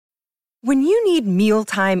When you need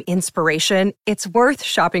mealtime inspiration, it's worth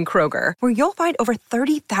shopping Kroger, where you'll find over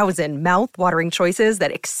 30,000 mouth-watering choices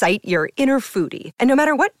that excite your inner foodie. And no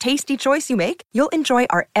matter what tasty choice you make, you'll enjoy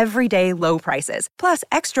our everyday low prices, plus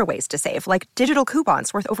extra ways to save, like digital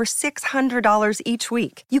coupons worth over $600 each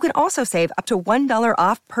week. You can also save up to $1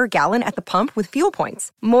 off per gallon at the pump with fuel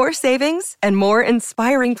points. More savings and more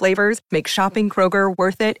inspiring flavors make shopping Kroger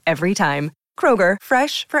worth it every time. Kroger,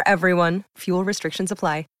 fresh for everyone. Fuel restrictions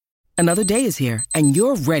apply. Another day is here, and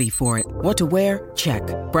you're ready for it. What to wear? Check.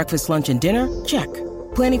 Breakfast, lunch, and dinner? Check.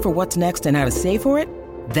 Planning for what's next and how to save for it?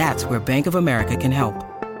 That's where Bank of America can help.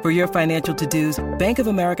 For your financial to-dos, Bank of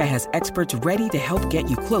America has experts ready to help get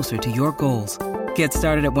you closer to your goals. Get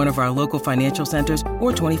started at one of our local financial centers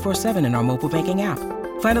or 24/7 in our mobile banking app.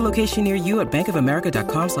 Find a location near you at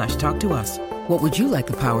bankofamerica.com/talktous. What would you like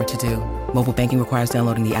the power to do? Mobile banking requires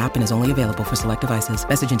downloading the app and is only available for select devices.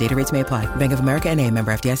 Message and data rates may apply. Bank of America NA,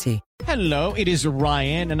 member FDIC. Hello, it is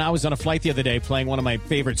Ryan, and I was on a flight the other day playing one of my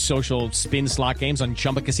favorite social spin slot games on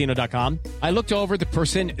ChumbaCasino.com. I looked over at the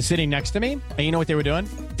person sitting next to me, and you know what they were doing?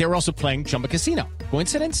 They were also playing Chumba Casino.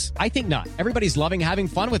 Coincidence? I think not. Everybody's loving having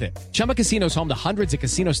fun with it. Chumba Casino is home to hundreds of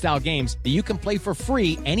casino-style games that you can play for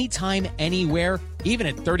free anytime, anywhere, even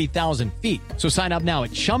at 30,000 feet. So sign up now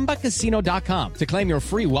at ChumbaCasino.com to claim your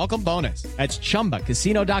free welcome bonus. That's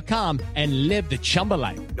ChumbaCasino.com and live the Chumba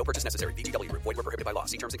life. No purchase necessary. VGW. Void where prohibited by law.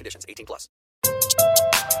 See terms and conditions. 18+.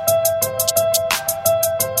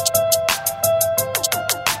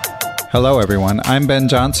 Hello, everyone. I'm Ben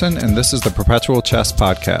Johnson, and this is the Perpetual Chess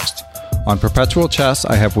Podcast. On Perpetual Chess,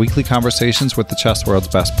 I have weekly conversations with the chess world's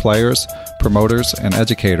best players, promoters, and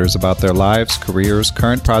educators about their lives, careers,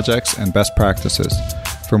 current projects, and best practices.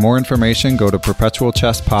 For more information, go to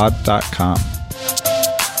perpetualchesspod.com.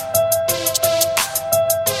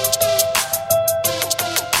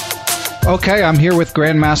 Okay, I'm here with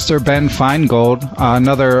Grandmaster Ben Finegold,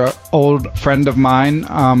 another old friend of mine,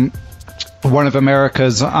 one of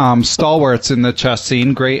America's stalwarts in the chess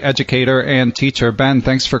scene, great educator and teacher. Ben,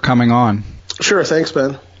 thanks for coming on. Sure, thanks,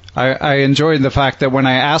 Ben. I enjoyed the fact that when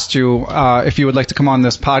I asked you if you would like to come on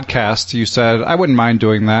this podcast, you said, I wouldn't mind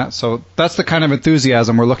doing that. So that's the kind of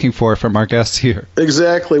enthusiasm we're looking for from our guests here.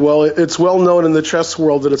 Exactly. Well, it's well known in the chess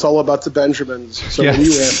world that it's all about the Benjamins. So yes. When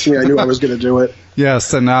you asked me, I knew I was going to do it.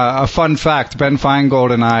 Yes, and a fun fact, Ben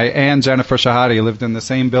Finegold and I and Jennifer Shahade lived in the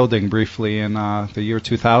same building briefly in the year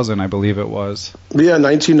 2000, I believe it was. Yeah,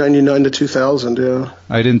 1999 to 2000, yeah.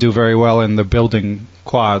 I didn't do very well in the building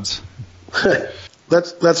quads.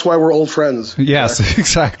 That's why we're old friends. Yes,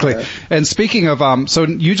 exactly. Yeah. And speaking of, so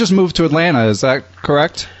you just moved to Atlanta, is that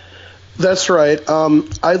correct? That's right.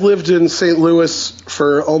 I lived in St. Louis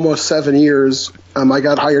for almost 7 years. I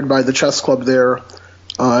got hired by the chess club there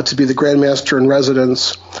to be the Grandmaster in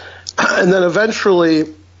residence. And then eventually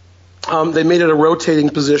they made it a rotating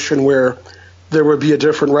position where there would be a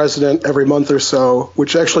different resident every month or so,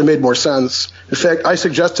 which actually made more sense. In fact, I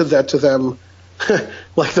suggested that to them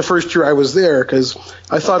like the first year I was there, because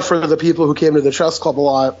I thought for the people who came to the chess club a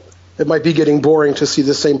lot, it might be getting boring to see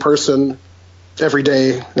the same person every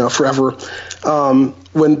day, forever,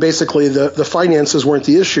 when basically the finances weren't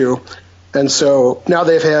the issue. And so now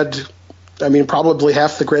they've had, probably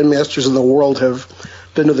half the grandmasters in the world have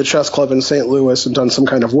been to the chess club in St. Louis and done some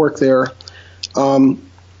kind of work there.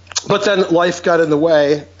 But then life got in the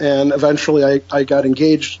way, and eventually I got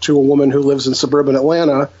engaged to a woman who lives in suburban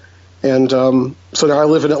Atlanta. And so now I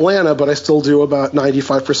live in Atlanta, but I still do about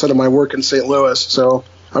 95% of my work in St. Louis. So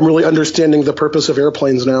I'm really understanding the purpose of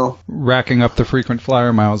airplanes now. Racking up the frequent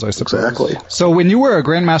flyer miles, I suppose. Exactly. So when you were a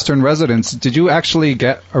Grandmaster in residence, did you actually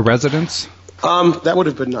get a residence? That would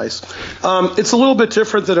have been nice. It's a little bit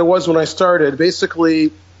different than it was when I started.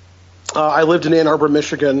 Basically, I lived in Ann Arbor,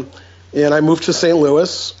 Michigan, and I moved to St.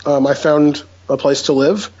 Louis. I found a place to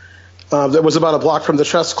live that was about a block from the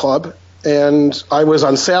chess club. And I was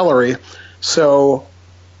on salary, so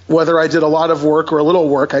whether I did a lot of work or a little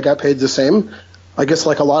work, I got paid the same, I guess,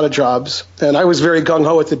 like a lot of jobs. And I was very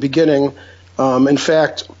gung-ho at the beginning. In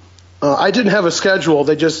fact, I didn't have a schedule.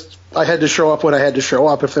 I had to show up when I had to show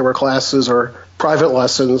up if there were classes or private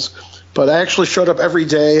lessons. But I actually showed up every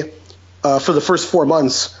day for the first 4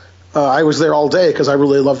 months. I was there all day because I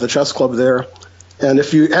really loved the chess club there. And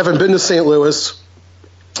if you haven't been to St. Louis,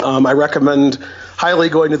 I recommend highly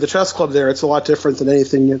going to the chess club there. It's a lot different than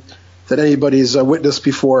anything that anybody's witnessed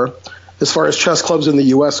before as far as chess clubs in the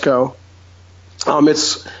U.S. go.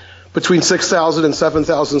 It's between 6,000 and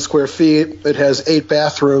 7,000 square feet. It has 8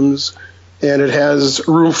 bathrooms, and it has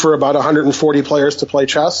room for about 140 players to play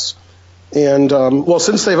chess. And,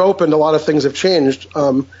 since they've opened, a lot of things have changed.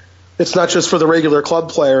 It's not just for the regular club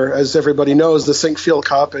player. As everybody knows, the Sinkfield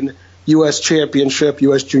Cup and U.S. Championship,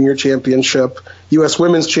 U.S. Junior Championship, U.S.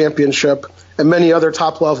 Women's Championship, and many other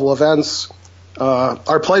top-level events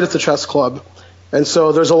are played at the chess club. And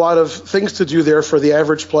so there's a lot of things to do there for the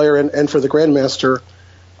average player and for the grandmaster.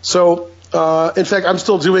 So, in fact, I'm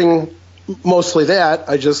still doing mostly that.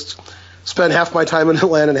 I just spend half my time in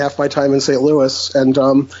Atlanta and half my time in St. Louis. And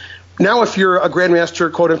now if you're a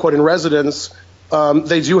grandmaster, quote-unquote, in residence,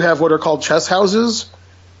 they do have what are called chess houses.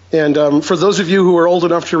 And for those of you who are old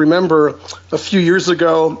enough to remember, a few years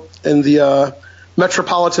ago in the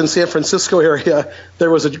metropolitan San Francisco area,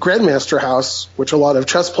 there was a grandmaster house, which a lot of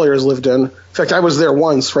chess players lived in. In fact, I was there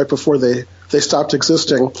once, right before they stopped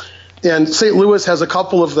existing. And St. Louis has a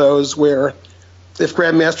couple of those where if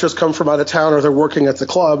grandmasters come from out of town or they're working at the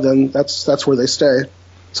club, then that's where they stay.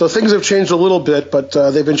 So things have changed a little bit, but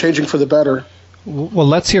they've been changing for the better. Well,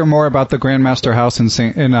 let's hear more about the Grandmaster House in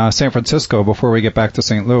San Francisco before we get back to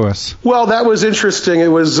St. Louis. Well, that was interesting. It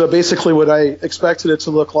was basically what I expected it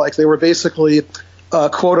to look like. They were basically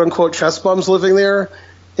quote-unquote chess bums living there,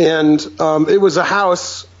 and it was a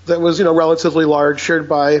house that was relatively large, shared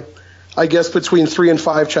by, I guess, between 3 and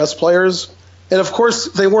 5 chess players. And, of course,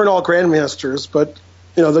 they weren't all grandmasters, but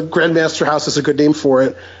the Grandmaster House is a good name for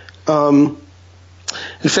it. In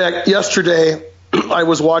fact, yesterday I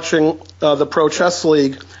was watching the Pro Chess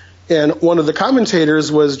League, and one of the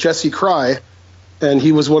commentators was Jesse Cry, and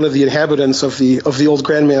he was one of the inhabitants of the old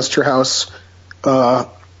Grandmaster House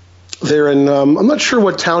there in I'm not sure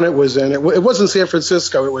what town it was in. It wasn't San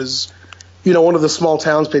Francisco. It was one of the small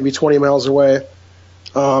towns, maybe 20 miles away.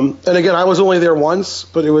 And again, I was only there once,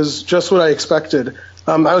 but it was just what I expected.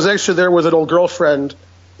 I was actually there with an old girlfriend,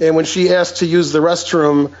 and when she asked to use the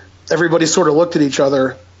restroom, everybody sort of looked at each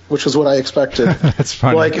other, which is what I expected. That's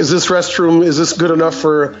funny. Like, is this good enough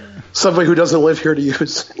for somebody who doesn't live here to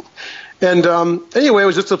use? And anyway, it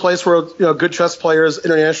was just a place where good chess players,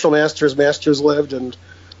 international masters lived and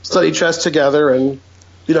studied chess together, and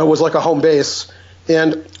it was like a home base.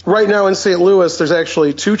 And right now in St. Louis, there's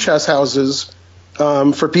actually 2 chess houses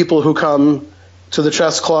for people who come to the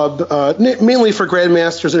chess club, mainly for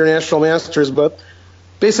grandmasters, international masters, but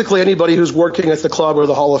basically anybody who's working at the club or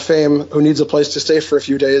the Hall of Fame who needs a place to stay for a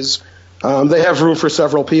few days. They have room for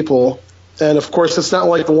several people. And, of course, it's not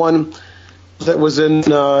like the one that was in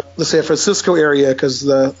the San Francisco area, because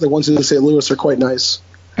the ones in St. Louis are quite nice.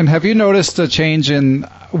 And have you noticed a change in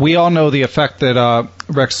 – we all know the effect that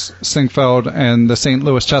Rex Sinquefield and the St.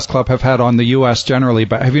 Louis Chess Club have had on the U.S. generally,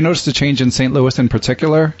 but have you noticed a change in St. Louis in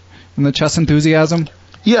particular in the chess enthusiasm?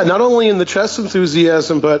 Yeah, not only in the chess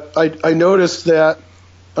enthusiasm, but I noticed that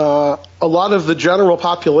a lot of the general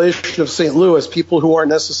population of St. Louis, people who aren't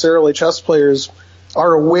necessarily chess players,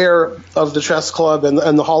 are aware of the chess club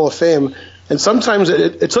and the Hall of Fame. And sometimes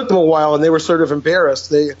it took them a while, and they were sort of embarrassed.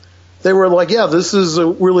 They were like, yeah, this is a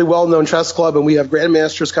really well-known chess club, and we have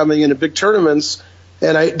grandmasters coming in big tournaments.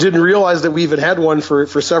 And I didn't realize that we even had one for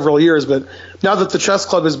several years. But now that the chess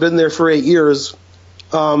club has been there for 8 years,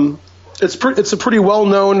 it's a pretty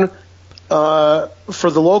well-known for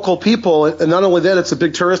the local people. And not only that, it's a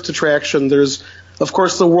big tourist attraction. There's, of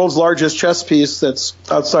course, the world's largest chess piece that's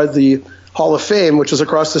outside the Hall of Fame, which is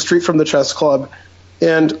across the street from the chess club.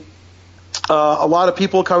 And a lot of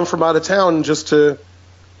people come from out of town just to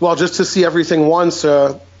see everything once,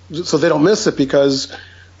 so they don't miss it, because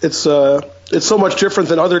it's so much different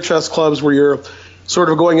than other chess clubs where you're sort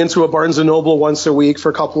of going into a Barnes & Noble once a week for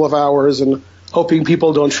a couple of hours and hoping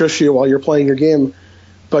people don't shush you while you're playing your game.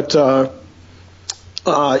 But the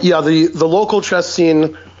local chess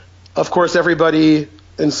scene, of course, everybody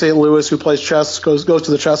in St. Louis who plays chess goes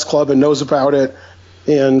to the chess club and knows about it.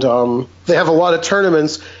 And they have a lot of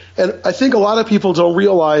tournaments. And I think a lot of people don't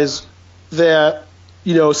realize that,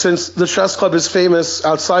 since the chess club is famous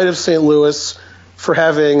outside of St. Louis for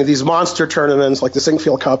having these monster tournaments like the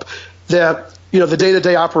Sinquefield Cup, that, the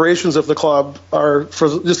day-to-day operations of the club are for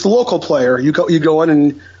just the local player. You go in,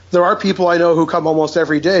 and there are people I know who come almost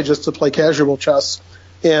every day just to play casual chess.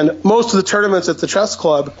 And most of the tournaments at the chess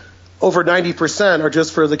club, over 90% are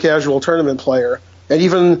just for the casual tournament player. And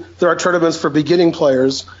even there are tournaments for beginning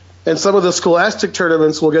players. And some of the scholastic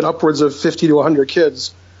tournaments will get upwards of 50 to 100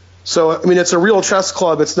 kids. So, I mean, it's a real chess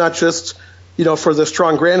club. It's not just, for the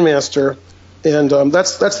strong grandmaster. And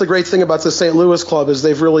that's the great thing about the St. Louis club, is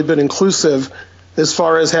they've really been inclusive as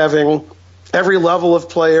far as having every level of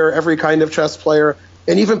player, every kind of chess player,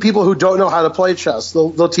 and even people who don't know how to play chess.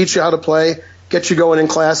 They'll teach you how to play, get you going in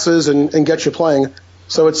classes, and get you playing.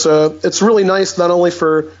 So it's really nice, not only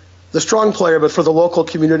for the strong player, but for the local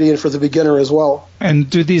community and for the beginner as well. And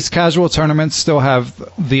do these casual tournaments still have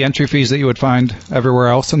the entry fees that you would find everywhere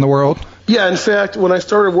else in the world? Yeah, in fact, when I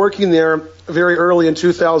started working there very early in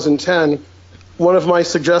 2010, one of my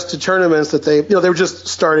suggested tournaments that they were just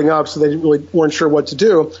starting up, so they really weren't sure what to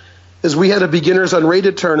do, is we had a beginners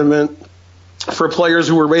unrated tournament for players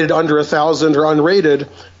who were rated under 1,000 or unrated,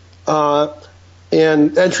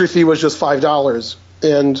 and entry fee was just $5.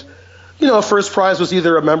 And first prize was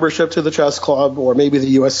either a membership to the chess club or maybe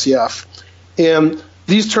the USCF. And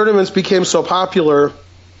these tournaments became so popular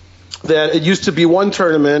that it used to be one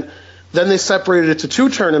tournament. Then they separated it to two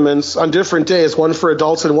tournaments on different days, one for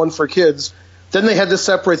adults and one for kids. Then they had to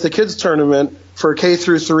separate the kids tournament for K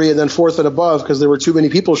through 3 and then 4th and above because there were too many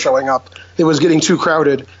people showing up. It was getting too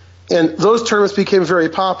crowded. And those tournaments became very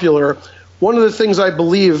popular. One of the things I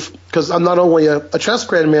believe, because I'm not only a chess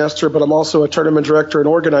grandmaster, but I'm also a tournament director and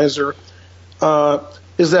organizer,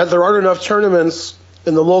 is that there aren't enough tournaments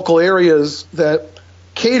in the local areas that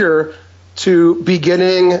cater to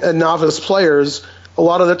beginning and novice players. A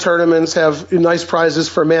lot of the tournaments have nice prizes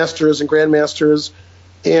for masters and grandmasters,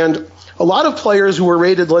 and a lot of players who were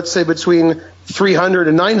rated, let's say, between 300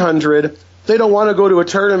 and 900, they don't want to go to a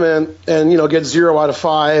tournament and get 0 out of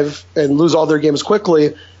 5 and lose all their games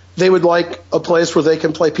quickly. They would like a place where they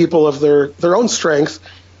can play people of their own strength.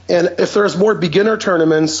 And if there's more beginner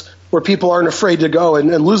tournaments where people aren't afraid to go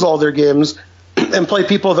and lose all their games and play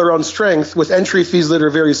people of their own strength with entry fees that are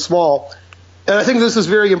very small. And I think this is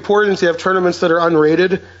very important to have tournaments that are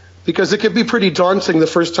unrated, because it can be pretty daunting the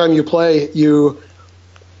first time you play. You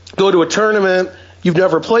go to a tournament, you've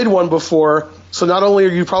never played one before, so not only are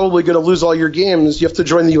you probably going to lose all your games, you have to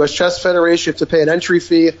join the U.S. Chess Federation, you have to pay an entry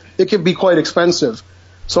fee. It can be quite expensive.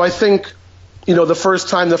 So I think, the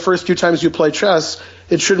first few times you play chess,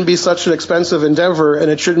 it shouldn't be such an expensive endeavor, and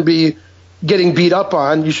it shouldn't be getting beat up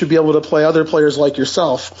on. You should be able to play other players like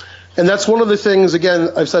yourself. And that's one of the things, again,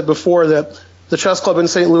 I've said before, that the chess club in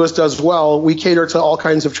St. Louis does well. We cater to all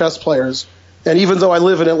kinds of chess players. And even though I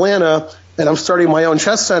live in Atlanta and I'm starting my own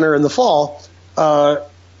chess center in the fall,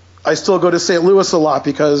 I still go to St. Louis a lot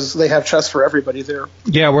because they have chess for everybody there.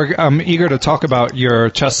 Yeah, we're eager to talk about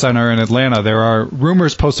your chess center in Atlanta. There are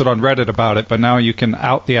rumors posted on Reddit about it, but now you can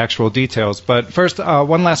out the actual details. But first,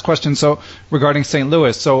 one last question. So regarding St.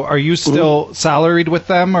 Louis, so are you still salaried with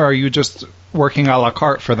them, or are you just working a la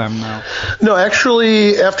carte for them now? No,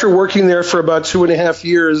 actually, after working there for about 2.5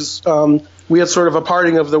 years, we had sort of a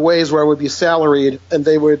parting of the ways where I would be salaried, and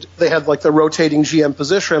they had like the rotating GM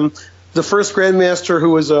position. The first grandmaster who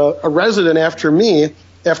was a resident after me,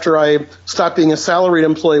 after I stopped being a salaried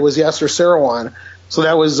employee, was Yasser Seirawan. So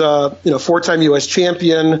that was, 4-time U.S.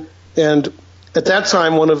 champion, and at that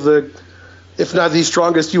time, one of the, if not the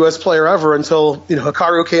strongest U.S. player ever, until,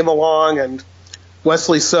 Hikaru came along and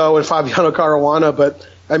Wesley So and Fabiano Caruana. But,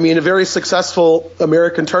 I mean, a very successful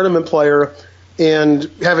American tournament player,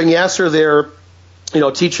 and having Yasser there,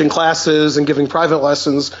 teaching classes and giving private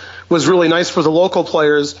lessons was really nice for the local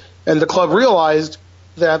players. And the club realized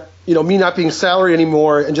that, me not being salary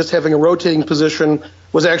anymore and just having a rotating position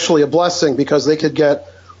was actually a blessing, because they could get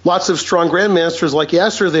lots of strong grandmasters like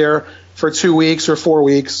Yasser there for 2 weeks or 4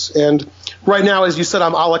 weeks. And right now, as you said,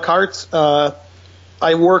 I'm a la carte.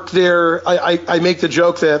 I work there. I make the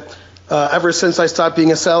joke that ever since I stopped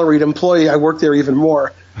being a salaried employee, I work there even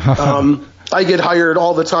more. I get hired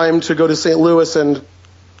all the time to go to St. Louis, and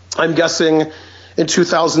I'm guessing in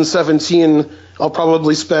 2017, I'll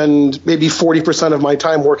probably spend maybe 40% of my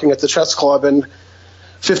time working at the chess club and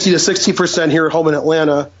 50 to 60% here at home in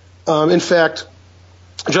Atlanta. In fact,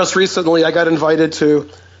 just recently I got invited to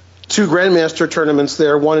 2 grandmaster tournaments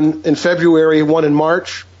there, one in February, one in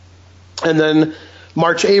March. And then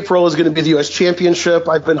March, April is going to be the U.S. Championship.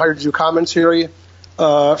 I've been hired to do commentary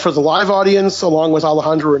for the live audience along with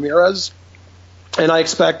Alejandro Ramirez. And I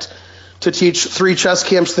expect to teach 3 chess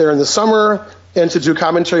camps there in the summer and to do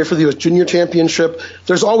commentary for the U.S. Junior Championship.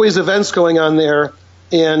 There's always events going on there,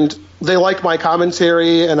 and they like my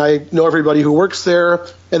commentary, and I know everybody who works there,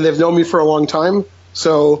 and they've known me for a long time.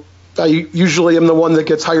 So I usually am the one that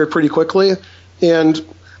gets hired pretty quickly. And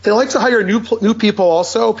they like to hire new people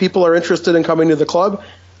also. People are interested in coming to the club.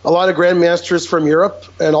 A lot of grandmasters from Europe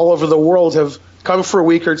and all over the world have come for a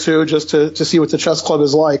week or two just to see what the chess club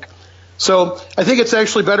is like. So I think it's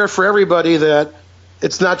actually better for everybody that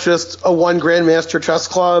it's not just a one grandmaster chess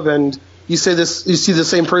club, and you see the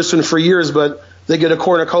same person for years, but they get a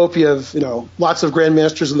cornucopia of lots of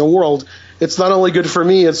grandmasters in the world. It's not only good for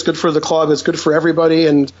me; it's good for the club. It's good for everybody,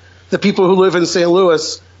 and the people who live in St.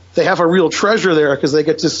 Louis, they have a real treasure there because they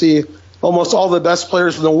get to see almost all the best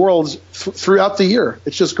players in the world throughout the year.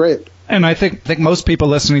 It's just great. And I think most people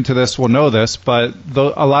listening to this will know this, but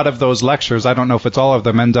a lot of those lectures, I don't know if it's all of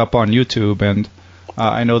them, end up on YouTube. And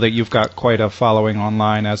I know that you've got quite a following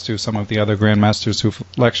online, as do some of the other grandmasters who've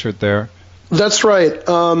lectured there. That's right.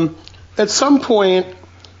 At some point,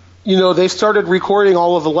 they started recording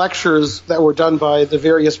all of the lectures that were done by the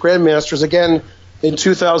various grandmasters. Again, in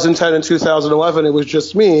 2010 and 2011, it was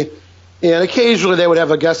just me. And occasionally they would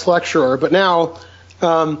have a guest lecturer. But now,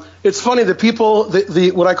 it's funny, the people,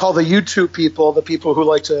 what I call the YouTube people, the people who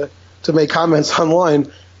like to make comments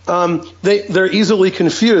online, they're easily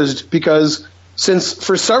confused because since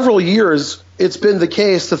for several years it's been the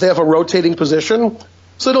case that they have a rotating position.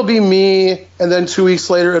 So it'll be me, and then 2 weeks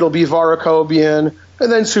later it'll be Varakobian,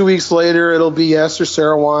 and then 2 weeks later it'll be Yasser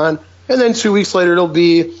Seirawan, and then 2 weeks later it'll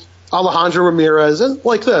be Alejandro Ramirez, and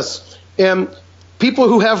like this. And people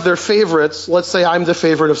who have their favorites, let's say I'm the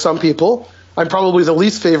favorite of some people, I'm probably the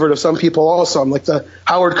least favorite of some people also. I'm like the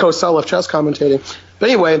Howard Cosell of chess commentating. But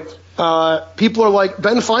anyway, people are like,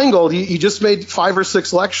 Ben Feingold, he just made 5 or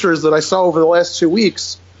 6 lectures that I saw over the last 2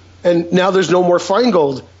 weeks, and now there's no more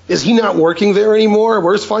Feingold. Is he not working there anymore?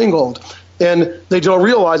 Where's Feingold? And they don't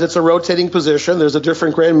realize it's a rotating position. There's a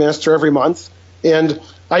different grandmaster every month. And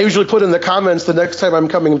I usually put in the comments the next time I'm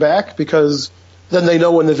coming back because then they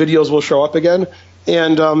know when the videos will show up again.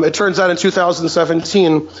 And it turns out in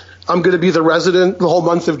 2017, I'm going to be the resident the whole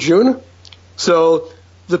month of June. So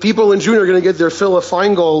the people in June are going to get their fill of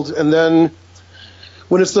Feingold, and then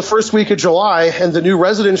when it's the first week of July and the new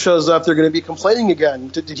resident shows up, they're going to be complaining again.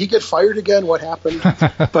 Did he get fired again? What happened?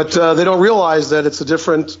 But they don't realize that it's a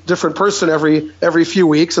different person every few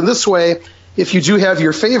weeks. And this way, if you do have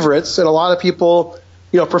your favorites, and a lot of people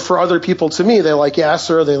prefer other people to me, they like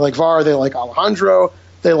Yasser, they like Var, they like Alejandro,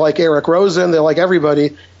 they like Eric Rosen, they like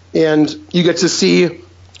everybody, and you get to see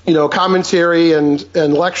commentary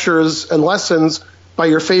and lectures and lessons by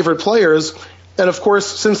your favorite players. And of course,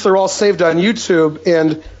 since they're all saved on YouTube,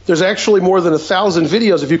 and there's actually more than 1,000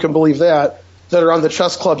 videos, if you can believe that are on the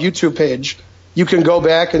Chess Club YouTube page, you can go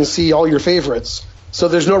back and see all your favorites. So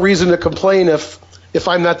there's no reason to complain if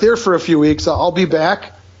I'm not there for a few weeks. I'll be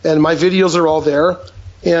back, and my videos are all there.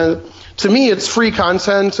 And to me, it's free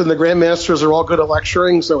content, and the grandmasters are all good at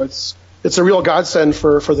lecturing, so it's a real godsend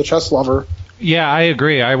for the chess lover. Yeah, I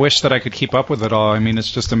agree. I wish that I could keep up with it all. I mean,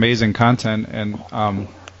 it's just amazing content, and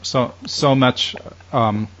so much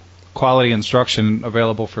quality instruction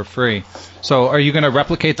available for free. So are you going to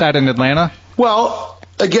replicate that in Atlanta? Well,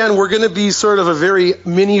 again, we're going to be sort of a very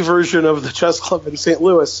mini version of the Chess Club in St.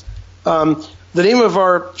 Louis. The name of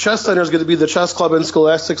our chess center is going to be the Chess Club and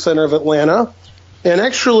Scholastic Center of Atlanta. And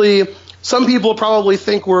actually, some people probably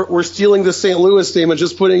think we're stealing the St. Louis name and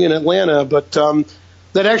just putting it in Atlanta, but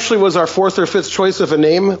that actually was our 4th or 5th choice of a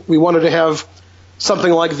name. We wanted to have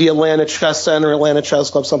something like the Atlanta Chess Center, Atlanta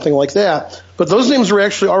Chess Club, something like that. But those names were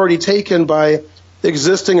actually already taken by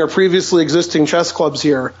existing or previously existing chess clubs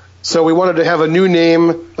here. So we wanted to have a new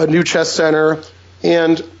name, a new chess center,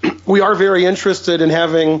 and we are very interested in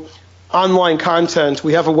having online content.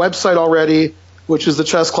 We have a website already, which is the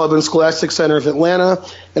Chess Club and Scholastic Center of Atlanta.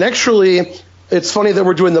 And actually, it's funny that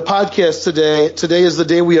we're doing the podcast today. Today is the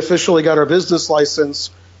day we officially got our business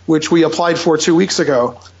license, which we applied for 2 weeks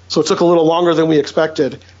ago. So it took a little longer than we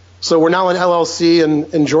expected. So we're now an LLC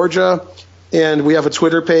in Georgia, and we have a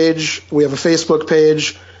Twitter page. We have a Facebook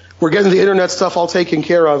page. We're getting the internet stuff all taken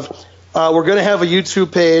care of. We're going to have a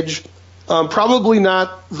YouTube page, probably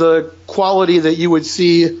not the quality that you would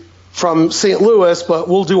see from St. Louis, but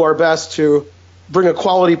we'll do our best to bring a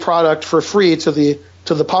quality product for free to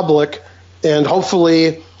the public, and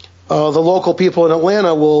hopefully the local people in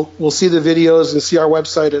Atlanta will see the videos and see our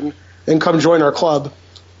website and come join our club.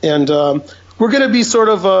 And we're going to be sort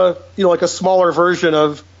of like a smaller version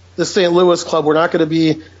of the St. Louis Club. We're not going to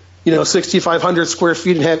be 6,500 square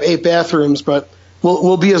feet and have 8 bathrooms, but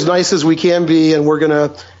we'll be as nice as we can be, and we're going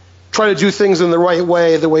to try to do things in the right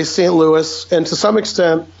way, the way St. Louis. And to some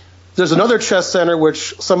extent, there's another chess center,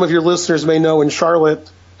 which some of your listeners may know in Charlotte,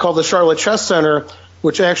 called the Charlotte Chess Center,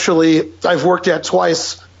 which actually I've worked at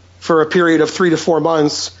twice for a period of 3 to 4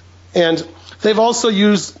 months. And they've also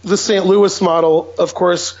used the St. Louis model, of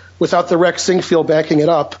course, without the Rex Sinkfield backing it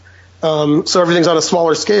up. So everything's on a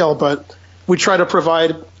smaller scale, but we try to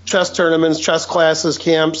provide chess tournaments, chess classes,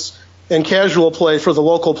 camps, and casual play for the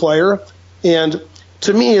local player. And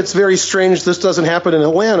to me, it's very strange this doesn't happen in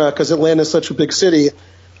Atlanta, because Atlanta is such a big city.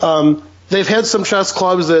 They've had some chess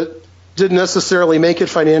clubs that didn't necessarily make it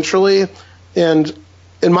financially, and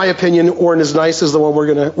in my opinion, weren't as nice as the one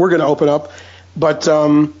we're gonna open up. But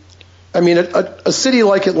I mean, a city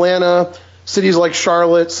like Atlanta, cities like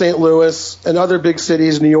Charlotte, St. Louis, and other big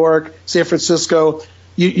cities, New York, San Francisco,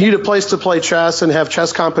 you need a place to play chess and have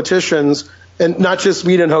chess competitions, and not just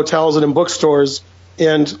meet in hotels and in bookstores.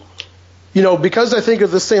 And, because I think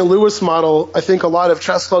of the St. Louis model, I think a lot of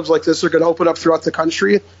chess clubs like this are going to open up throughout the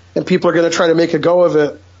country, and people are going to try to make a go of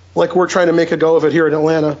it, like we're trying to make a go of it here in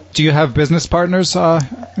Atlanta. Do you have business partners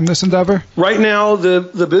in this endeavor? Right now,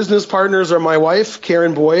 the business partners are my wife,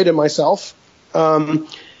 Karen Boyd, and myself. In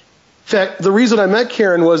fact, the reason I met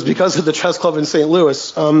Karen was because of the chess club in St.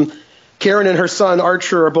 Louis. Karen and her son,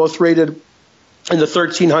 Archer, are both rated in the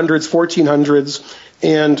 1300s, 1400s.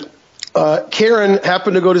 And Karen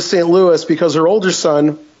happened to go to St. Louis because her older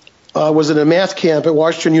son was in a math camp at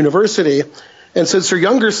Washington University. And since her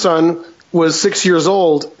younger son was 6 years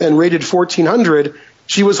old and rated 1400,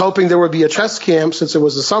 she was hoping there would be a chess camp since it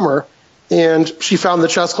was the summer. And she found the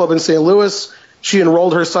chess club in St. Louis. She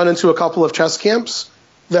enrolled her son into a couple of chess camps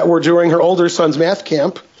that were during her older son's math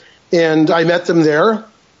camp. And I met them there.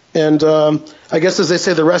 And I guess, as they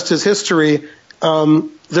say, the rest is history.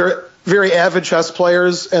 They're very avid chess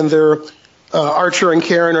players, and Archer and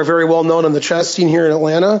Karen are very well known on the chess scene here in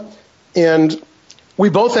Atlanta. And we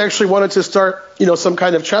both actually wanted to start, some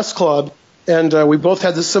kind of chess club, and we both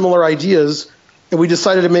had the similar ideas, and we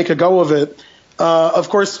decided to make a go of it. Of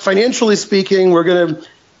course, financially speaking, we're going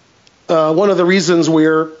to one of the reasons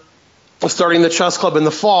we're starting the chess club in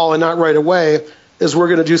the fall and not right away is we're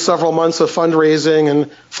going to do several months of fundraising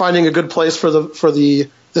and finding a good place for the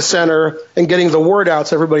center and getting the word out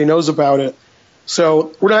so everybody knows about it.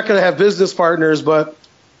 So we're not going to have business partners, but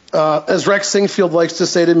as Rex Singfield likes to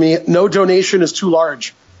say to me, no donation is too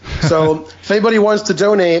large. So if anybody wants to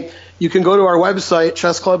donate, you can go to our website,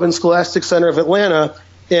 Chess Club and Scholastic Center of Atlanta,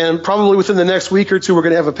 and probably within the next week or two, we're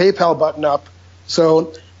going to have a PayPal button up.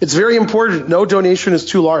 So it's very important. No donation is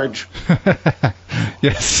too large.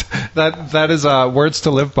 Yes, that is words to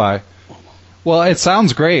live by. Well, it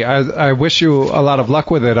sounds great. I wish you a lot of luck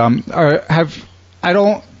with it.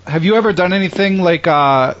 Have you ever done anything like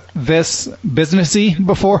this businessy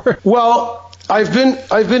before? Well, I've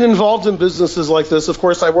been involved in businesses like this. Of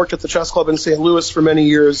course, I worked at the chess club in St. Louis for many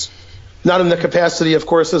years, not in the capacity, of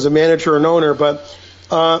course, as a manager and owner, but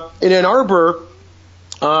in Ann Arbor,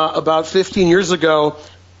 about 15 years ago,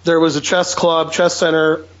 there was a chess club, chess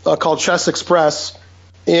center called Chess Express,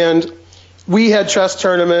 and we had chess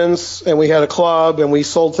tournaments, and we had a club, and we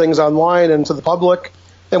sold things online and to the public,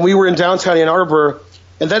 and we were in downtown Ann Arbor,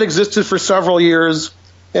 and that existed for several years,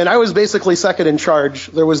 and I was basically second in charge.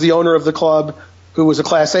 There was the owner of the club, who was a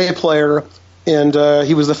Class A player, and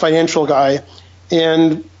he was the financial guy,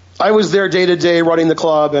 and I was there day to day running the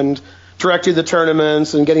club and directing the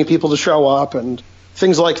tournaments and getting people to show up and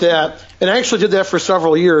things like that, and I actually did that for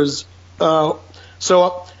several years.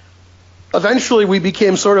 So eventually we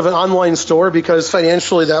became sort of an online store because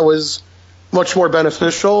financially that was much more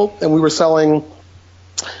beneficial, and we were selling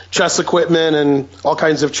chess equipment and all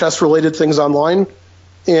kinds of chess-related things online.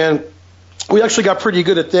 And we actually got pretty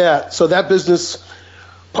good at that. So that business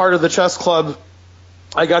part of the chess club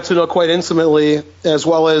I got to know quite intimately, as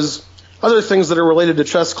well as other things that are related to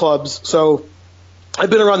chess clubs. So I've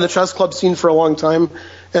been around the chess club scene for a long time,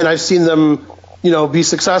 and I've seen them, be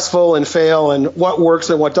successful and fail, and what works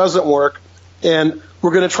and what doesn't work. And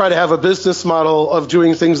we're going to try to have a business model of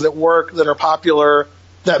doing things that work, that are popular,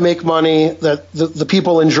 that make money, that the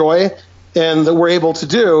people enjoy, and that we're able to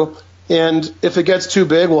do. And if it gets too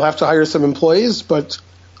big, we'll have to hire some employees, but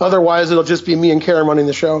otherwise it'll just be me and Karen running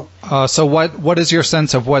the show. So what is your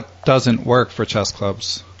sense of what doesn't work for chess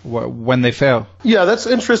clubs when they fail? Yeah, that's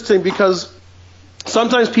interesting because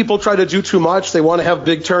sometimes people try to do too much. They want to have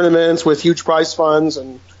big tournaments with huge prize funds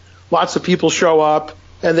and lots of people show up,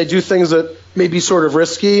 and they do things that may be sort of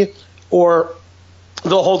risky, or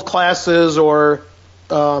they'll hold classes or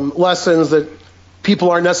lessons that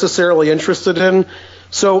people aren't necessarily interested in.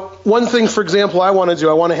 So one thing, for example, I want to do,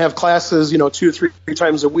 I want to have classes, 2 or 3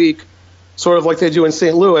 times a week, sort of like they do in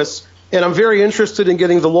St. Louis. And I'm very interested in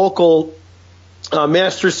getting the local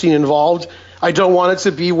master scene involved. I don't want it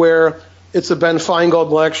to be where it's a Ben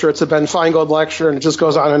Feingold lecture, and it just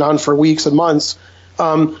goes on and on for weeks and months.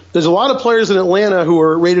 There's a lot of players in Atlanta who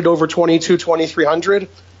are rated over 2,300,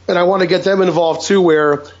 and I want to get them involved too,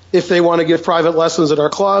 where if they want to give private lessons at our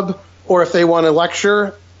club, or if they want to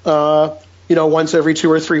lecture, once every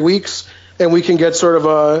 2 or 3 weeks, and we can get sort of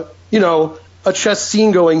a chess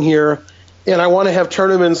scene going here. And I want to have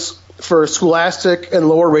tournaments for scholastic and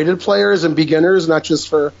lower rated players and beginners, not just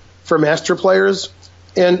for master players,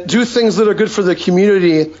 and do things that are good for the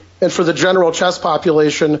community and for the general chess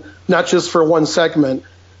population, not just for one segment.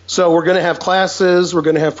 So we're going to have classes, we're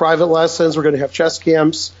going to have private lessons, we're going to have chess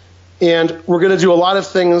camps, and we're going to do a lot of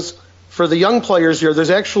things for the young players here. There's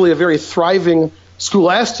actually a very thriving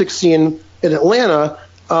scholastic scene in Atlanta,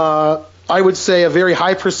 I would say a very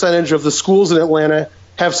high percentage of the schools in Atlanta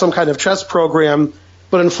have some kind of chess program.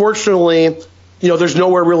 But unfortunately, there's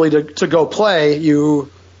nowhere really to go play. You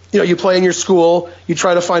play in your school, you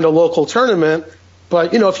try to find a local tournament.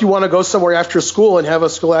 But, if you want to go somewhere after school and have a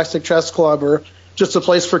scholastic chess club or just a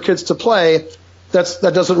place for kids to play, that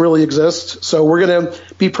doesn't really exist. So we're going to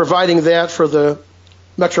be providing that for the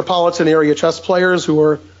metropolitan area chess players who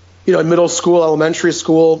are, in middle school, elementary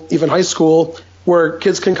school, even high school, where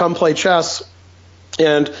kids can come play chess.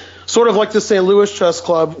 And sort of like the St. Louis Chess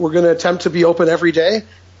Club, we're going to attempt to be open every day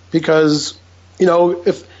because,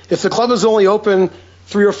 if the club is only open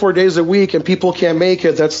 3 or 4 days a week and people can't make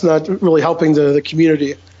it, that's not really helping the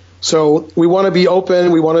community. So we want to be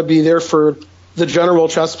open. We want to be there for the general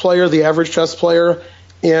chess player, the average chess player,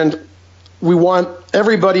 and we want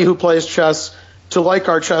everybody who plays chess to like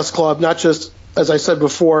our chess club, not just, as I said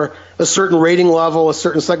before, a certain rating level, a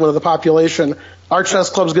certain segment of the population. Our chess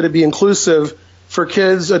club is going to be inclusive for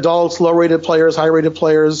kids, adults, low-rated players, high-rated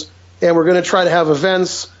players, and we're going to try to have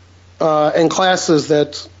events and classes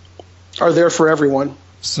that are there for everyone.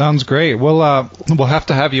 Sounds great. We'll have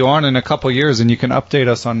to have you on in a couple years, and you can update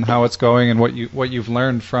us on how it's going and what you've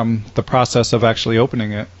learned from the process of actually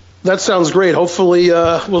opening it. That sounds great. Hopefully,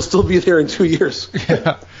 we'll still be there in 2 years.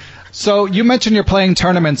 Yeah. So you mentioned you're playing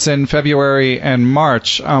tournaments in February and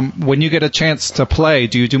March. When you get a chance to play,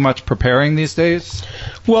 do you do much preparing these days?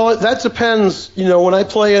 Well, that depends. When I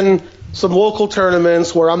play in some local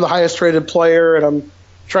tournaments where I'm the highest rated player and I'm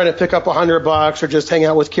trying to pick up $100 or just hang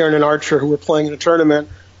out with Karen and Archer who are playing in a tournament,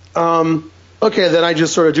 then I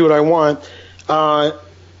just sort of do what I want.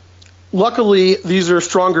 Luckily, these are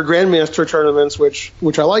stronger Grandmaster tournaments, which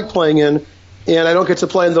I like playing in, and I don't get to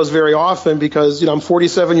play in those very often because, I'm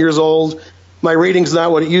 47 years old, my rating's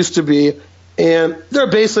not what it used to be, and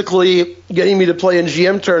they're basically getting me to play in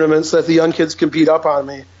GM tournaments so that the young kids can beat up on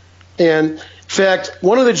me. And in fact,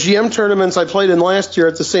 one of the GM tournaments I played in last year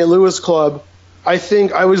at the St. Louis Club, I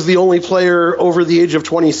think I was the only player over the age of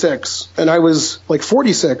 26, and I was like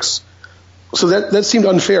 46. So that seemed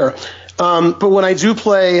unfair. But when I do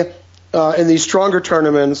play in these stronger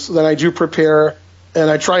tournaments, then I do prepare, and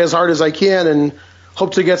I try as hard as I can and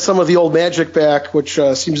hope to get some of the old magic back, which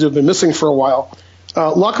seems to have been missing for a while.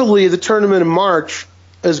 Luckily, the tournament in March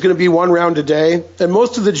is going to be 1 round a day, and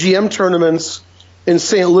most of the GM tournaments in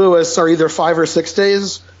St. Louis are either 5 or 6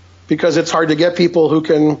 days because it's hard to get people who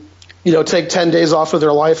can take 10 days off of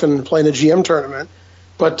their life and play in a GM tournament.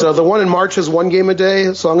 But the one in March is 1 game a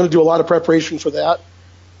day, so I'm going to do a lot of preparation for that.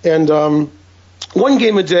 And 1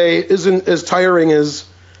 game a day isn't as tiring as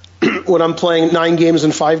when I'm playing 9 games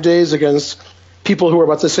in 5 days against people who are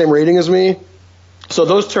about the same rating as me. So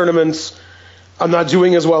those tournaments I'm not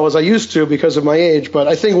doing as well as I used to because of my age. But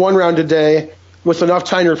I think 1 round a day with enough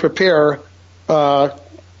time to prepare,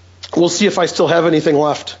 we'll see if I still have anything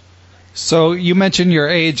left. So you mentioned your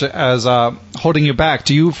age as holding you back.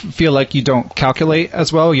 Do you feel like you don't calculate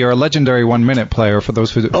as well? You're a legendary 1-minute player for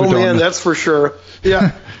those who don't know. Oh, man, that's for sure.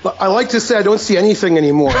 Yeah, I like to say I don't see anything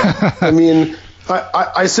anymore. I mean,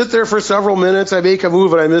 I sit there for several minutes, I make a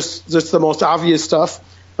move, and I miss just the most obvious stuff.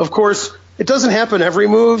 Of course, it doesn't happen every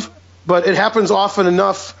move, but it happens often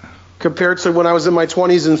enough compared to when I was in my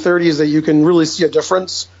 20s and 30s that you can really see a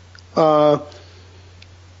difference.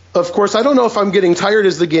 Of course, I don't know if I'm getting tired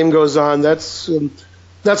as the game goes on. That's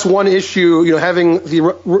one issue, having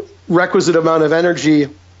the requisite amount of energy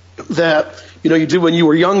that, you did when you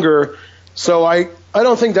were younger. So I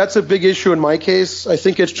don't think that's a big issue in my case. I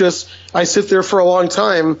think it's just I sit there for a long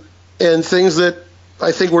time, and things that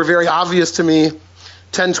I think were very obvious to me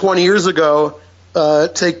 10, 20 years ago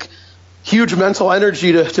take huge mental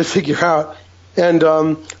energy to figure out. And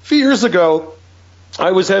a few years ago,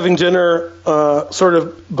 I was having dinner sort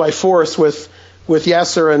of by force with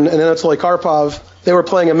Yasser and Anatoly Karpov. They were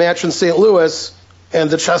playing a match in St. Louis, and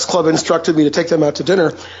the chess club instructed me to take them out to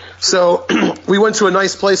dinner. So we went to a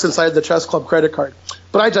nice place inside the chess club credit card.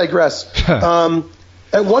 But I digress.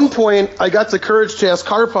 At one point, I got the courage to ask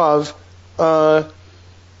Karpov,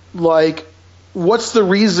 what's the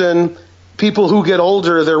reason people who get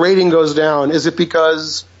older, their rating goes down? Is it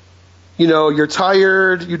because you're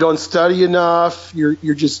tired, you don't study enough, you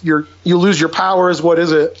lose your powers? What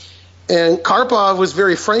is it? And Karpov was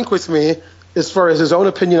very frank with me as far as his own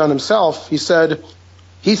opinion on himself. He said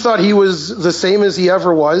he thought he was the same as he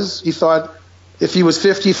ever was. He thought if he was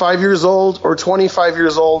 55 years old or 25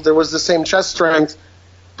 years old, there was the same chess strength.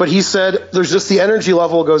 But he said there's just the energy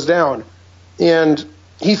level goes down. And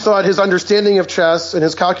he thought his understanding of chess and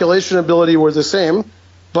his calculation ability were the same.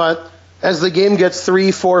 But as the game gets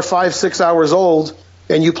 3, 4, 5, 6 hours old,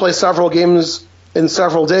 and you play several games in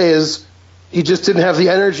several days. He just didn't have the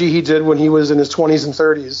energy he did when he was in his 20s and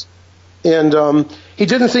 30s. And he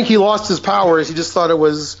didn't think he lost his powers. He just thought it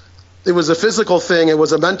was a physical thing. It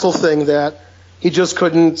was a mental thing that he just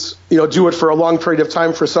couldn't, do it for a long period of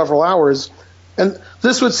time for several hours. And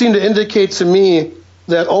this would seem to indicate to me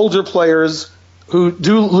that older players who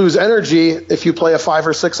do lose energy if you play a 5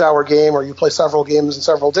 or 6 hour game or you play several games in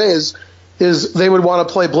several days is they would want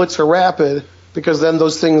to play blitz or rapid because then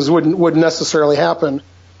those things wouldn't necessarily happen.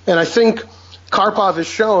 And I think Karpov has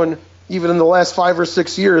shown, even in the last 5 or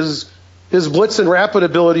 6 years, his blitz and rapid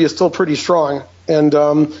ability is still pretty strong. And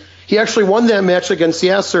he actually won that match against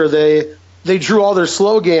Yasser. They drew all their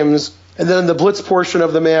slow games, and then in the blitz portion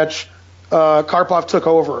of the match, Karpov took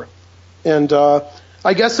over. And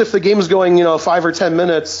I guess if the game's going, 5 or 10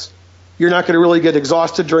 minutes, you're not going to really get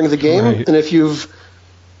exhausted during the game. Right. And if you've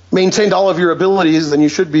maintained all of your abilities, then you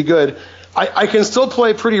should be good. I can still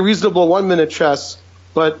play pretty reasonable 1-minute chess,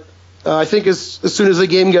 but I think as soon as the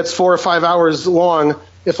game gets 4 or 5 hours long,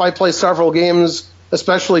 if I play several games,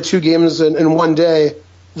 especially 2 games in one day,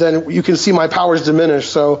 then you can see my powers diminish.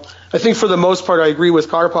 So I think for the most part, I agree with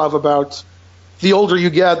Karpov about the older you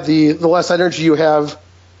get, the less energy you have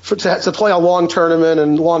to play a long tournament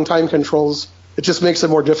and long time controls. It just makes it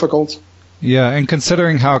more difficult. Yeah, and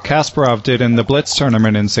considering how Kasparov did in the Blitz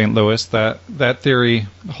tournament in St. Louis, that theory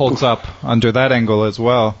holds up under that angle as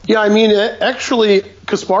well. Yeah, I mean, actually,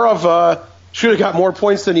 Kasparov should have got more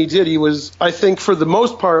points than he did. He was, I think, for the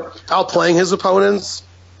most part, outplaying his opponents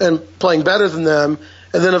and playing better than them.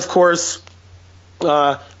 And then, of course,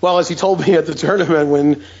 as he told me at the tournament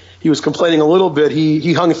when he was complaining a little bit,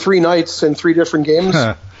 he hung 3 nights in 3 different games.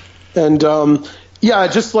 And,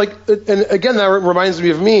 just like, and again, that reminds me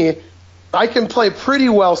of me. I can play pretty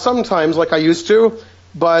well sometimes like I used to,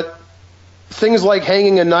 but things like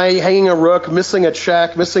hanging a knight, hanging a rook, missing a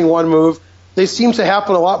check, missing one move, they seem to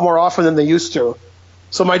happen a lot more often than they used to.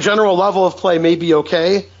 So my general level of play may be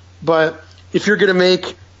okay, but if you're going to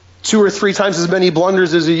make 2 or 3 times as many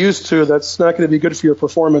blunders as you used to, that's not going to be good for your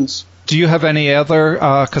performance. Do you have any other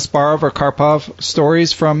Kasparov or Karpov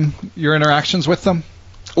stories from your interactions with them?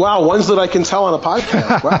 Wow, ones that I can tell on a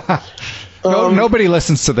podcast. Wow. Nobody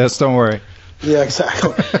listens to this, don't worry. Yeah,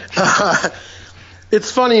 exactly. It's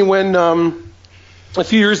funny when a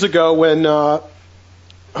few years ago when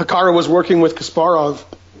Hikaru was working with Kasparov,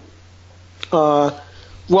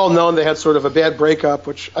 well known, they had sort of a bad breakup,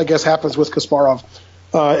 which I guess happens with Kasparov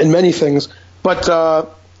in many things. But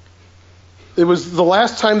it was the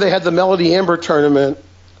last time they had the Melody Amber tournament,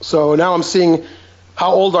 so now I'm seeing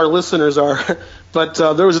how old our listeners are. But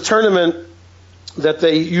there was a tournament that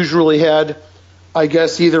they usually had, I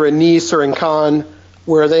guess, either in Nice or in Cannes,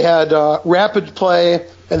 where they had rapid play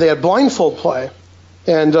and they had blindfold play.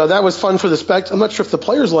 And that was fun for the I'm not sure if the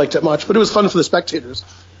players liked it much, but it was fun for the spectators.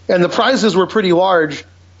 And the prizes were pretty large,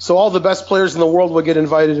 so all the best players in the world would get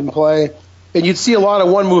invited and play. And you'd see a lot of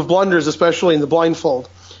one-move blunders, especially in the blindfold.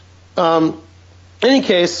 In any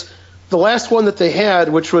case, the last one that they had,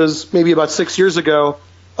 which was maybe about 6 years ago,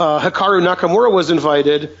 Hikaru Nakamura was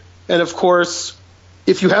invited. And, of course,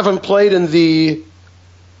 if you haven't played in the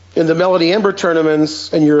Melody Amber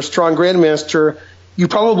tournaments and you're a strong grandmaster, you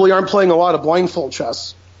probably aren't playing a lot of blindfold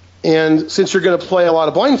chess. And since you're going to play a lot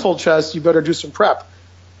of blindfold chess, you better do some prep.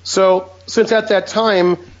 So since at that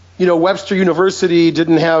time, Webster University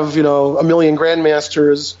didn't have, a million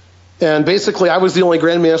grandmasters, and basically I was the only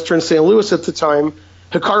grandmaster in St. Louis at the time,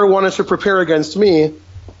 Hikaru wanted to prepare against me,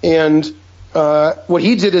 and what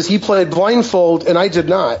he did is he played blindfold and I did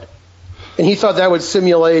not. And he thought that would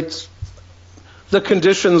simulate the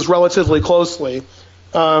conditions relatively closely.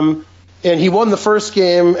 And he won the first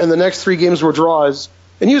game, and the next 3 games were draws.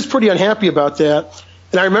 And he was pretty unhappy about that.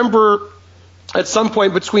 And I remember at some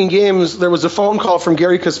point between games, there was a phone call from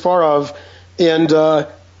Garry Kasparov, and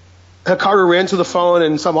Hikaru ran to the phone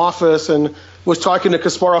in some office and was talking to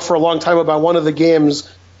Kasparov for a long time about one of the games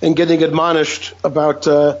and getting admonished about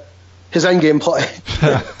his endgame play.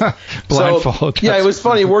 Blindfold. So, yeah, it was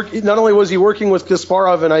funny. Not only was he working with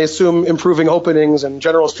Kasparov and I assume improving openings and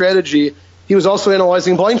general strategy, he was also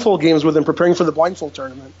analyzing blindfold games with him, preparing for the blindfold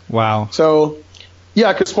tournament. Wow. So,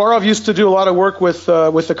 yeah, Kasparov used to do a lot of work with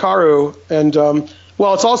Hikaru. And,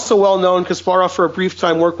 it's also well known, Kasparov for a brief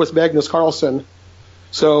time worked with Magnus Carlsen.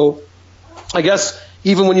 So I guess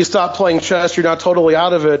even when you stop playing chess, you're not totally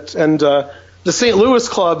out of it. And the St. Louis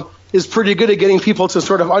club is pretty good at getting people to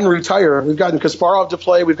sort of unretire. We've gotten Kasparov to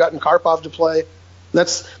play. We've gotten Karpov to play.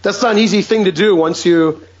 That's not an easy thing to do once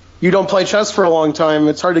you don't play chess for a long time.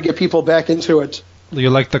 It's hard to get people back into it. You're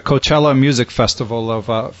like the Coachella Music Festival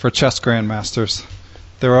for chess grandmasters.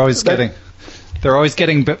 They're always getting They're always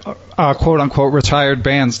getting quote-unquote retired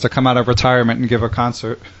bands to come out of retirement and give a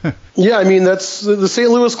concert. Yeah, I mean, that's the St.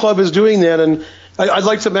 Louis Club is doing that, and I'd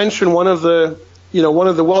like to mention one of the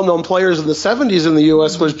well-known players in the 70s in the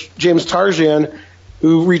U.S. was James Tarjan,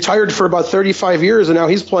 who retired for about 35 years, and now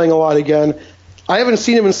he's playing a lot again. I haven't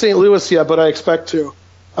seen him in St. Louis yet, but I expect to.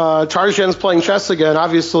 Tarjan's playing chess again,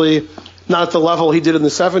 obviously not at the level he did in the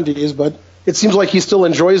 70s, but it seems like he still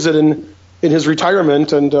enjoys it in his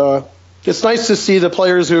retirement, and it's nice to see the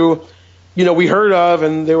players who, we heard of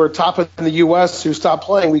and they were top in the U.S. who stopped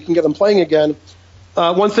playing. We can get them playing again.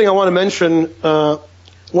 One thing I want to mention,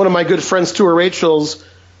 one of my good friends, Stuart Rachels,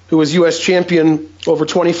 who was U.S. champion over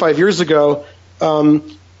 25 years ago,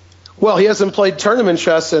 he hasn't played tournament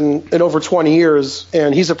chess in over 20 years,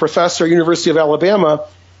 and he's a professor at University of Alabama.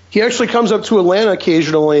 He actually comes up to Atlanta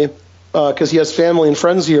occasionally because he has family and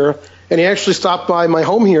friends here, and he actually stopped by my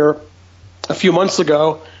home here a few months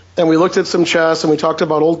ago, and we looked at some chess, and we talked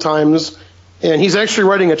about old times, and he's actually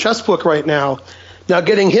writing a chess book right now. Now,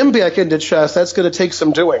 getting him back into chess, that's going to take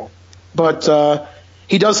some doing. But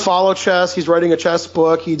he does follow chess. He's writing a chess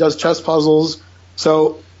book. He does chess puzzles.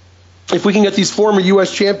 So if we can get these former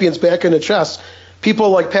U.S. champions back into chess, people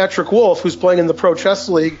like Patrick Wolf, who's playing in the Pro Chess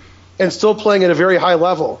League and still playing at a very high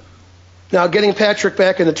level. Now, getting Patrick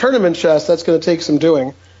back into tournament chess, that's going to take some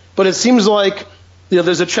doing. But it seems like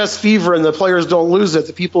there's a chess fever and the players don't lose it.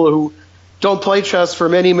 The people who don't play chess for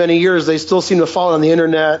many, many years, they still seem to follow on the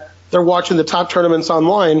internet. They're watching the top tournaments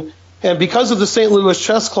online. And because of the St. Louis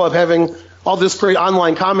Chess Club having all this great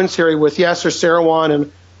online commentary with Yasser Seirawan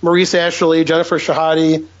and Maurice Ashley, Jennifer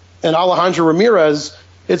Shahade, and Alejandro Ramirez,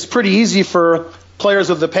 it's pretty easy for players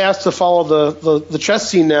of the past to follow the chess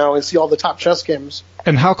scene now and see all the top chess games.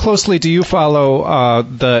 And how closely do you follow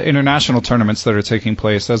the international tournaments that are taking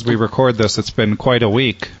place? As we record this, it's been quite a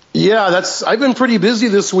week. Yeah, I've been pretty busy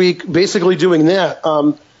this week basically doing that.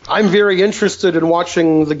 I'm very interested in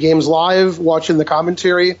watching the games live, watching the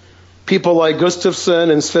commentary. People like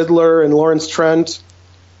Gustafsson and Svidler and Lawrence Trent.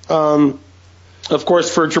 Of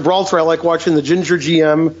course, for Gibraltar, I like watching the Ginger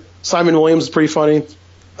GM. Simon Williams is pretty funny.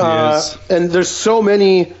 Yes. And there's so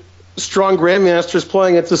many strong grandmasters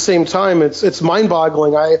playing at the same time. It's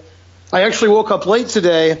mind-boggling. I actually woke up late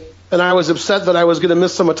today, and I was upset that I was going to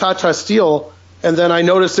miss some Tata Steel, and then I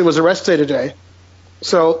noticed it was a rest day today.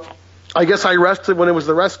 So I guess I rested when it was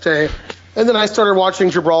the rest day, and then I started watching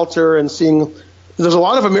Gibraltar and seeing there's a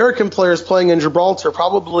lot of American players playing in Gibraltar,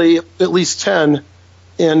 probably at least 10.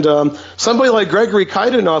 And somebody like Gregory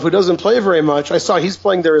Kaidanov, who doesn't play very much, I saw he's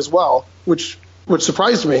playing there as well, which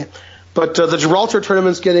surprised me. But the Gibraltar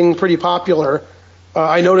tournament's getting pretty popular.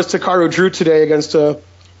 I noticed Hikaru drew today against a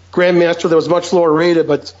grandmaster that was much lower rated,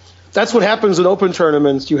 but that's what happens in open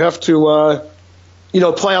tournaments. You have to,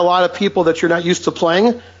 play a lot of people that you're not used to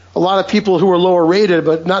playing, a lot of people who are lower rated,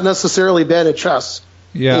 but not necessarily bad at chess.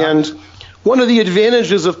 Yeah. And one of the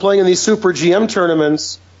advantages of playing in these Super GM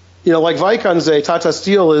tournaments, like Vaikanze, Tata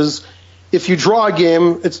Steel, is if you draw a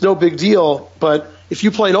game, it's no big deal. But if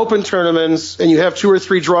you play in open tournaments and you have 2 or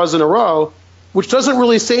 3 draws in a row, which doesn't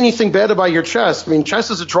really say anything bad about your chess. I mean, chess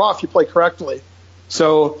is a draw if you play correctly.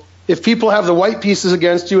 So if people have the white pieces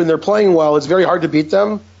against you and they're playing well, it's very hard to beat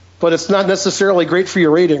them, but it's not necessarily great for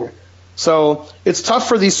your rating. So it's tough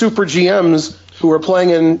for these Super GMs who are playing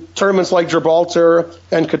in tournaments like Gibraltar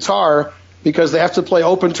and Qatar because they have to play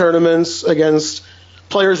open tournaments against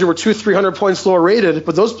players who were 200-300 points lower rated,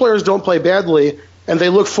 but those players don't play badly, and they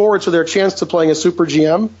look forward to their chance to playing a Super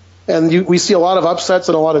GM, and we see a lot of upsets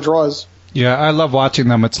and a lot of draws. Yeah, I love watching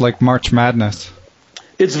them. It's like March Madness.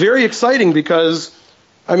 It's very exciting because,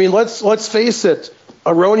 let's face it,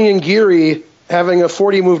 Aroni and Giri having a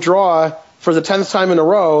 40-move draw for the 10th time in a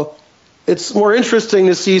row, it's more interesting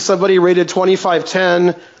to see somebody rated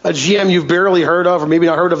 25-10, a GM you've barely heard of or maybe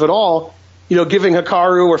not heard of at all, giving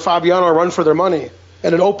Hikaru or Fabiano a run for their money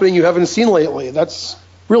at an opening you haven't seen lately. That's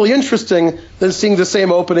really interesting than seeing the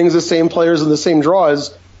same openings, the same players, and the same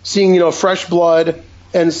draws, seeing, fresh blood,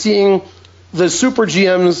 and seeing the Super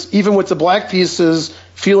GMs, even with the black pieces,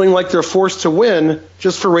 feeling like they're forced to win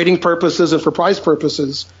just for rating purposes and for prize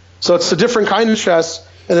purposes. So it's a different kind of chess,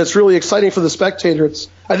 and it's really exciting for the spectators.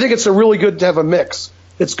 I think it's really good to have a mix.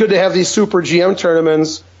 It's good to have these Super GM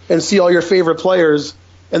tournaments and see all your favorite players,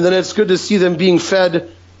 and then it's good to see them being fed,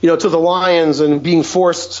 to the lions and being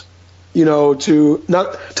forced, to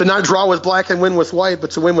not draw with black and win with white,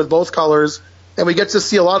 but to win with both colors. And we get to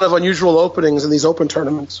see a lot of unusual openings in these open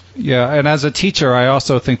tournaments. Yeah, and as a teacher, I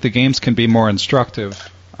also think the games can be more instructive,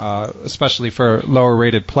 especially for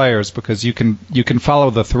lower-rated players, because you can follow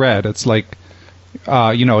the thread. It's like,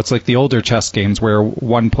 it's like the older chess games where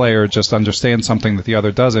one player just understands something that the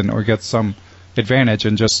other doesn't, or gets some advantage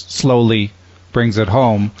and just slowly brings it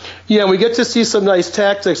home. Yeah, we get to see some nice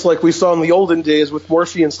tactics like we saw in the olden days with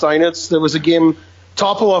Morphy and Steinitz. There was a game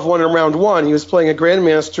Topalov won in round 1. He was playing a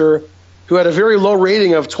Grandmaster who had a very low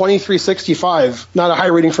rating of 2365, not a high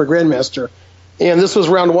rating for a Grandmaster. And this was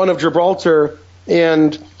round 1 of Gibraltar,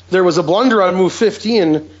 and there was a blunder on move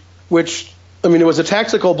 15, which, I mean, it was a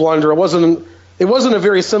tactical blunder. It wasn't a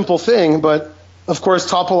very simple thing, but of course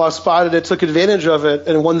Topalov spotted it, took advantage of it,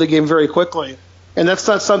 and won the game very quickly. And that's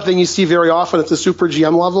not something you see very often at the Super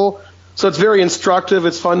GM level. So it's very instructive,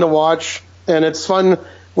 it's fun to watch, and it's fun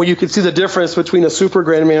when you can see the difference between a Super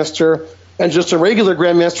Grandmaster and just a regular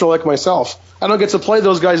Grandmaster like myself. I don't get to play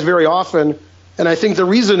those guys very often, and I think the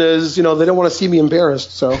reason is, they don't want to see me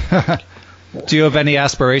embarrassed. So, do you have any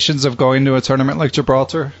aspirations of going to a tournament like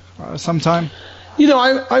Gibraltar sometime?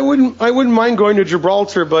 I wouldn't mind going to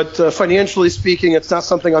Gibraltar, but financially speaking, it's not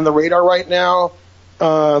something on the radar right now.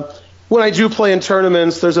 When I do play in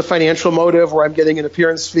tournaments, there's a financial motive where I'm getting an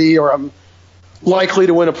appearance fee or I'm likely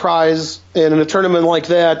to win a prize. And in a tournament like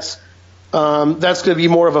that, that's going to be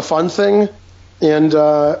more of a fun thing. And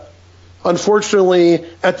unfortunately,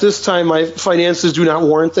 at this time, my finances do not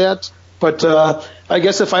warrant that. But I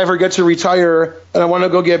guess if I ever get to retire and I want to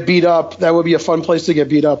go get beat up, that would be a fun place to get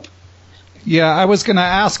beat up. Yeah, I was going to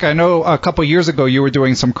ask, I know a couple years ago you were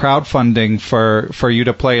doing some crowdfunding for you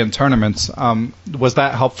to play in tournaments. Was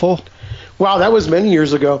that helpful? Wow, that was many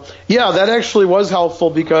years ago. Yeah, that actually was helpful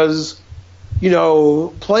because,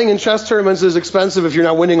 playing in chess tournaments is expensive if you're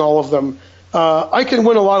not winning all of them. I can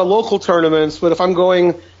win a lot of local tournaments, but if I'm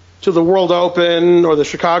going to the World Open or the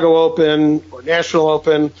Chicago Open or National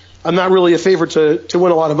Open, I'm not really a favorite to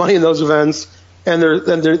win a lot of money in those events, and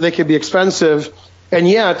they can be expensive. And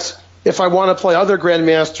yet, if I want to play other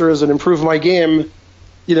Grandmasters and improve my game,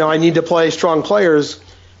 I need to play strong players.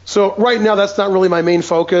 So right now, that's not really my main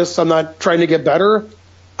focus. I'm not trying to get better.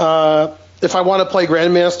 If I want to play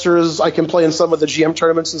Grandmasters, I can play in some of the GM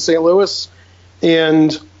tournaments in St. Louis.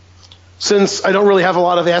 And since I don't really have a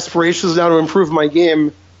lot of aspirations now to improve my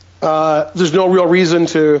game, there's no real reason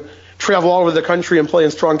to travel all over the country and play in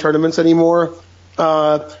strong tournaments anymore.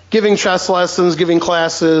 Giving chess lessons, giving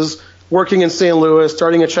classes, working in St. Louis,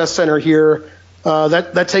 starting a chess center here,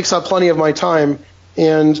 that takes up plenty of my time.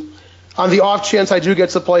 And on the off chance I do get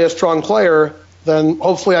to play a strong player, then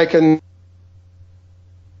hopefully I can.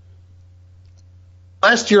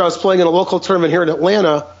 Last year I was playing in a local tournament here in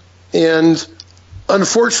Atlanta, and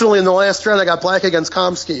unfortunately in the last round I got black against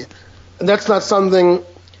Kamsky. And that's not something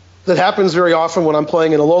that happens very often when I'm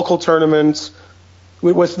playing in a local tournament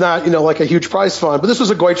with not, like a huge prize fund. But this was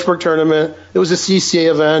a Goichberg tournament. It was a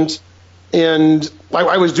CCA event. And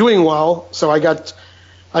I was doing well, so I got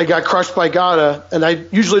crushed by Gata, and I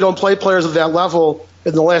usually don't play players of that level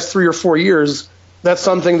in the last 3 or 4 years. That's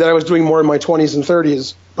something that I was doing more in my 20s and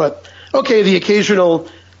 30s. But, okay, the occasional,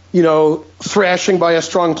 thrashing by a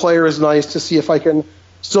strong player is nice to see if I can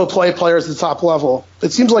still play players at the top level.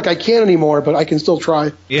 It seems like I can't anymore, but I can still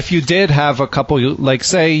try. If you did have a couple, like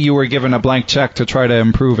say you were given a blank check to try to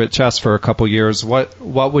improve at chess for a couple years, what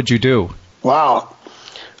would you do? Wow,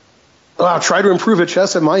 try to improve at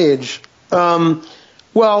chess at my age.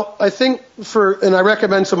 Well, I think and I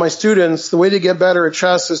recommend to my students, the way to get better at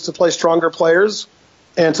chess is to play stronger players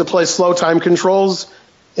and to play slow time controls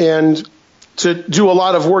and to do a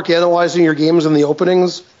lot of work analyzing your games in the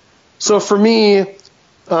openings. So for me,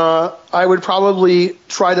 I would probably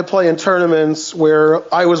try to play in tournaments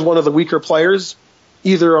where I was one of the weaker players,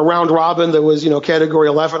 either a round robin that was, category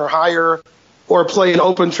 11 or higher, or play in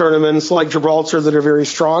open tournaments like Gibraltar that are very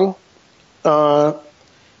strong.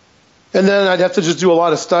 And then I'd have to just do a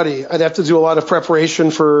lot of study. I'd have to do a lot of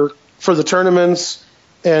preparation for the tournaments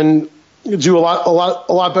and do a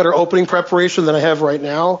lot better opening preparation than I have right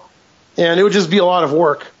now. And it would just be a lot of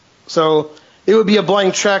work. So it would be a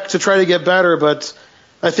blank check to try to get better, but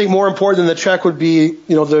I think more important than the check would be,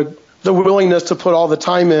 the willingness to put all the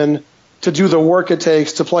time in to do the work it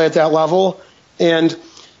takes to play at that level. And,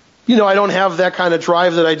 I don't have that kind of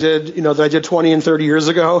drive that I did 20 and 30 years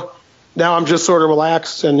ago. Now I'm just sort of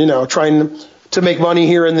relaxed and, trying to make money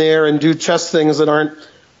here and there and do chess things that aren't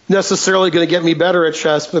necessarily going to get me better at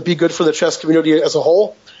chess, but be good for the chess community as a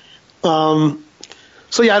whole.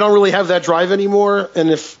 So yeah, I don't really have that drive anymore. And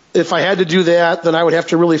if I had to do that, then I would have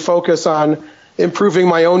to really focus on improving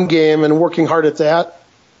my own game and working hard at that.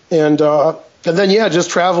 And then, yeah, just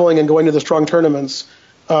traveling and going to the strong tournaments.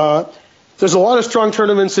 There's a lot of strong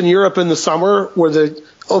tournaments in Europe in the summer where the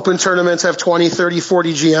open tournaments have 20, 30,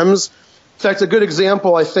 40 GMs. In fact, a good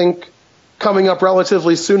example, I think, coming up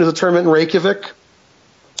relatively soon is a tournament in Reykjavik.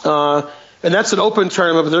 And that's an open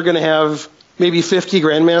tournament, but they're going to have maybe 50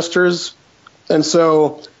 grandmasters. And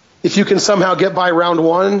so if you can somehow get by round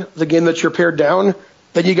one, the game that you're paired down,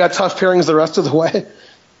 then you got tough pairings the rest of the way.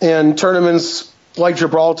 And tournaments like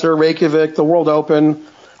Gibraltar, Reykjavik, the World Open,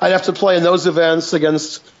 I'd have to play in those events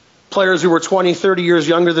against players who were 20, 30 years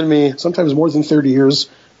younger than me, sometimes more than 30 years,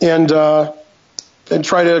 and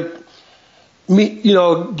try to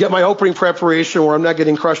get my opening preparation where I'm not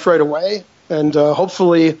getting crushed right away. And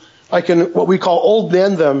hopefully I can, what we call old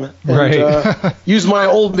man them, and use my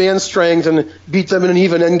old man strength and beat them in an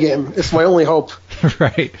even end game. It's my only hope.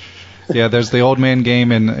 Right. Yeah, there's the old man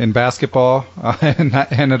game in basketball, and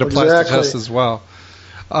it applies to chess as well.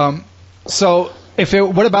 So,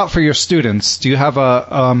 what about for your students? Do you have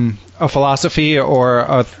a philosophy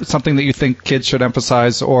or something that you think kids should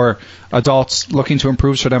emphasize, or adults looking to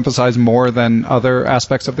improve should emphasize more than other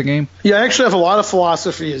aspects of the game? Yeah, I actually have a lot of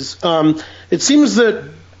philosophies. It seems that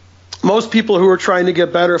most people who are trying to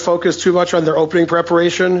get better focus too much on their opening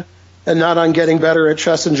preparation and not on getting better at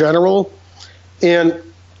chess in general. And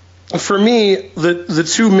for me, the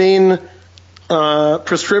two main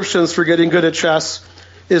prescriptions for getting good at chess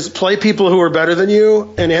is play people who are better than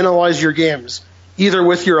you and analyze your games, either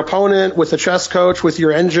with your opponent, with a chess coach, with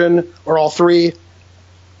your engine, or all three,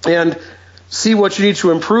 and see what you need to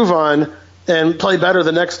improve on and play better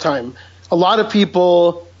the next time. A lot of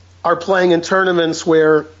people are playing in tournaments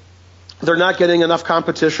where they're not getting enough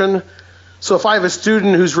competition. So if I have a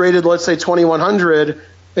student who's rated, let's say, 2100,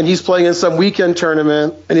 and he's playing in some weekend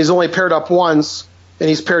tournament, and he's only paired up once, and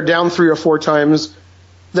he's paired down 3 or 4 times,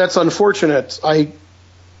 that's unfortunate. I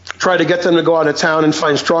try to get them to go out of town and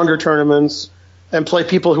find stronger tournaments and play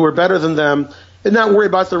people who are better than them, and not worry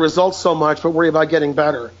about the results so much, but worry about getting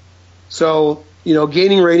better. So,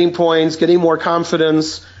 gaining rating points, getting more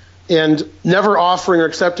confidence, and never offering or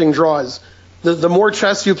accepting draws. The more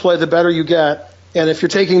chess you play, the better you get. And if you're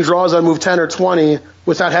taking draws on move 10 or 20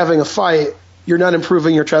 without having a fight, you're not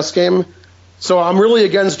improving your chess game. So I'm really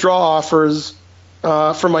against draw offers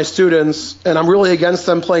for my students, and I'm really against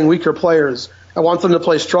them playing weaker players. I want them to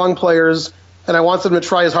play strong players, and I want them to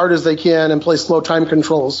try as hard as they can and play slow time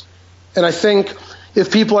controls. And I think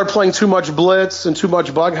if people are playing too much blitz and too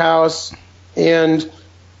much bug house, and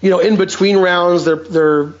in between rounds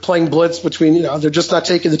they're playing blitz between, they're just not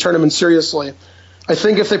taking the tournament seriously. I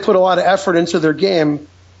think if they put a lot of effort into their game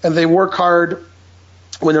and they work hard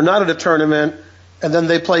when they're not at a tournament, and then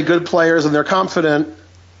they play good players and they're confident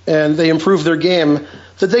and they improve their game,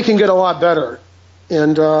 that they can get a lot better.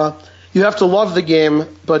 And you have to love the game,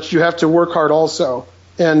 but you have to work hard also.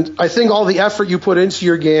 And I think all the effort you put into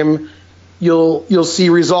your game, you'll see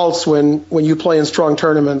results when you play in strong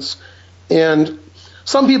tournaments. And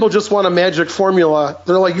some people just want a magic formula.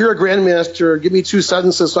 They're like, you're a grandmaster, give me 2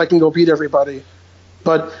 sentences so I can go beat everybody.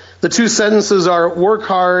 But the 2 sentences are work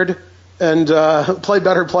hard and play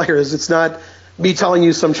better players. It's not me telling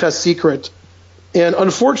you some chess secret. And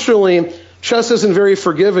unfortunately, chess isn't very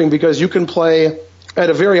forgiving because you can play at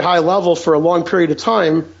a very high level for a long period of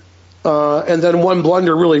time, and then one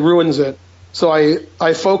blunder really ruins it. So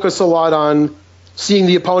I focus a lot on seeing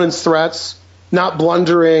the opponent's threats, not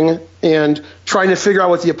blundering, and trying to figure out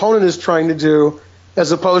what the opponent is trying to do,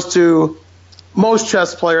 as opposed to most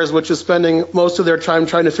chess players, which is spending most of their time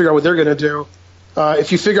trying to figure out what they're going to do.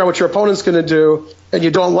 If you figure out what your opponent's going to do and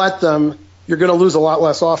you don't let them, you're going to lose a lot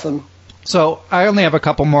less often. So I only have a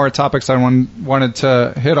couple more topics I wanted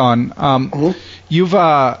to hit on. You've,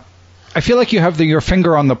 I feel like you have your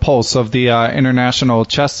finger on the pulse of the international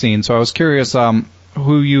chess scene. So I was curious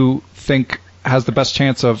who you think has the best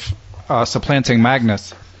chance of supplanting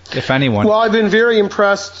Magnus, if anyone. Well, I've been very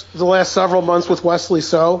impressed the last several months with Wesley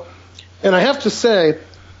So. And I have to say,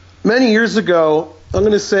 many years ago, I'm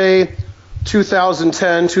going to say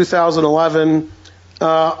 2010, 2011,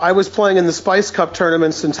 I was playing in the Spice Cup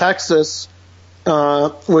tournaments in Texas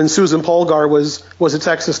when Susan Polgar was at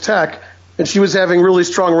Texas Tech, and she was having really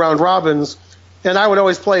strong round robins. And I would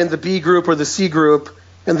always play in the B group or the C group,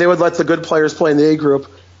 and they would let the good players play in the A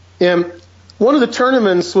group. And one of the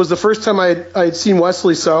tournaments was the first time I'd seen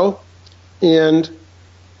Wesley So, and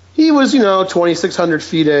he was, 2,600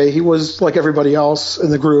 FIDE. He was like everybody else in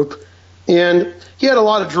the group. And he had a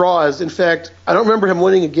lot of draws. In fact, I don't remember him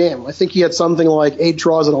winning a game. I think he had something like 8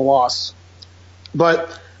 draws and a loss.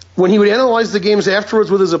 But when he would analyze the games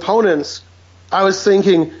afterwards with his opponents, I was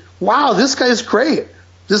thinking, wow, this guy's great.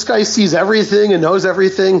 This guy sees everything and knows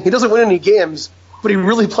everything. He doesn't win any games, but he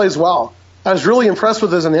really plays well. I was really impressed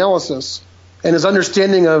with his analysis and his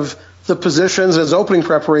understanding of the positions and his opening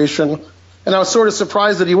preparation. And I was sort of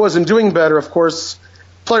surprised that he wasn't doing better. Of course,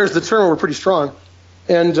 players at the tournament were pretty strong.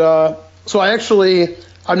 And so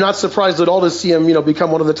I'm not surprised at all to see him,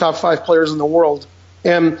 become one of the top 5 players in the world.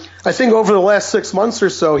 And I think over the last 6 months or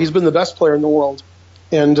so, he's been the best player in the world.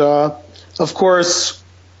 And, of course,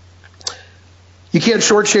 you can't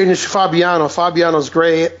shortchange Fabiano. Fabiano's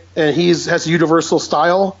great, and has a universal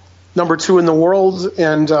style, number 2 in the world.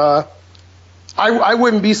 And I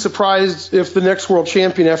wouldn't be surprised if the next world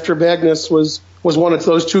champion after Magnus was one of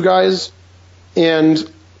those two guys. And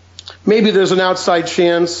maybe there's an outside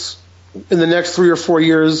chance in the next 3 or 4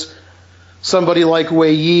 years, somebody like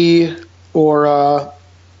Wei Yi or,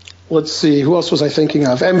 let's see, who else was I thinking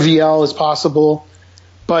of? MVL is possible.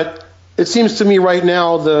 But it seems to me right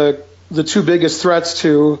now the two biggest threats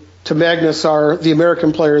to Magnus are the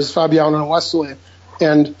American players, Fabiano and Wesley.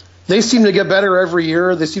 And they seem to get better every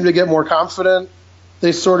year. They seem to get more confident.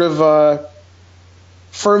 They sort of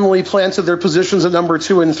firmly planted their positions at number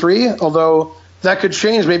 2 and 3, although that could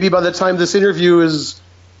change. Maybe by the time this interview is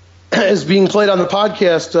being played on the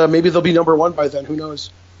podcast, maybe they'll be number 1 by then. Who knows?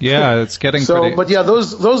 Yeah, it's getting pretty... But yeah,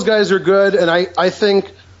 those guys are good, and I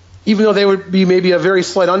think even though they would be maybe a very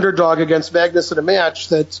slight underdog against Magnus in a match,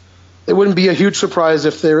 that it wouldn't be a huge surprise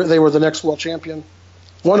if they were the next world champion.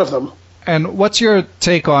 One of them. And what's your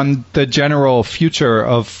take on the general future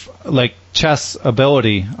of chess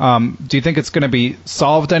ability? Do you think it's going to be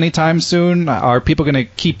solved anytime soon? Are people going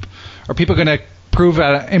to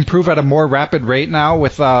improve at a more rapid rate now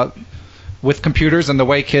with computers and the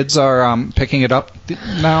way kids are picking it up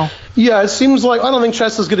now? Yeah, it seems like I don't think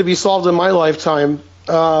chess is going to be solved in my lifetime,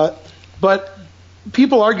 but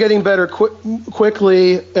people are getting better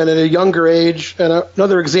quickly and at a younger age. And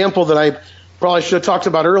another example that I probably should have talked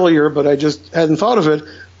about earlier, but I just hadn't thought of it,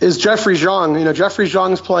 is Jeffrey Zhang. Jeffrey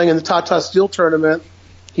Zhang's playing in the Tata Steel tournament.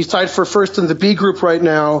 He's tied for first in the B group right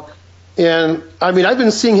now. And, I've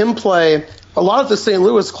been seeing him play a lot at the St.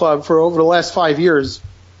 Louis club for over the last 5 years.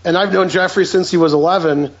 And I've known Jeffrey since he was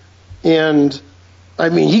 11. And,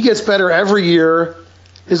 he gets better every year.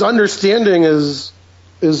 His understanding is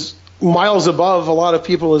miles above a lot of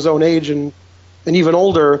people his own age and even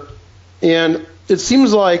older. And it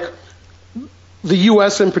seems like the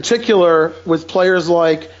U.S. in particular, with players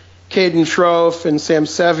like Caden Schroff and Sam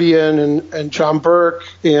Sevian and John Burke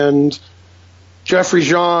and Jeffrey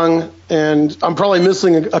Zhang, and I'm probably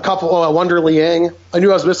missing a couple. Wonder Liang. I knew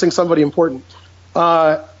I was missing somebody important.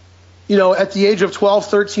 At the age of 12,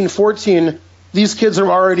 13, 14, these kids are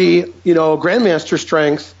already, grandmaster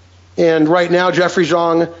strength. And right now, Jeffrey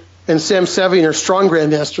Zhang and Sam Sevian are strong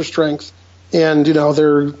grandmaster strength. And,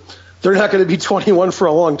 they're not going to be 21 for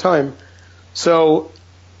a long time. So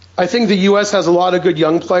I think the U.S. has a lot of good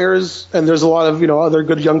young players, and there's a lot of, other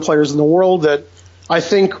good young players in the world that I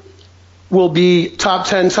think will be top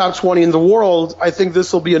 10, top 20 in the world. I think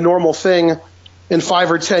this will be a normal thing in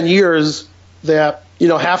 5 or 10 years that,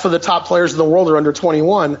 half of the top players in the world are under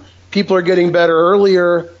 21. People are getting better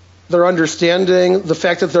earlier. They're understanding the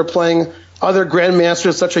fact that they're playing other grandmasters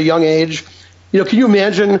at such a young age. Can you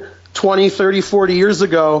imagine 20, 30, 40 years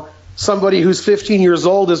ago, somebody who's 15 years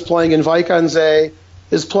old is playing in Vaikanze,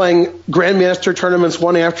 is playing grandmaster tournaments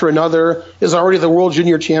one after another, is already the world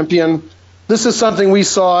junior champion. This is something we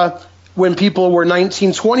saw when people were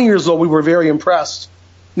 19, 20 years old. We were very impressed.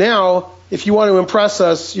 Now, if you want to impress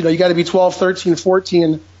us, you got to be 12, 13,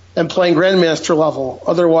 14 and playing grandmaster level.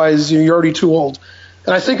 Otherwise, you're already too old.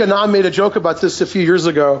 And I think Anand made a joke about this a few years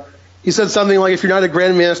ago. He said something like, if you're not a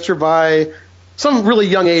grandmaster by some really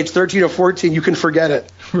young age, 13 or 14, you can forget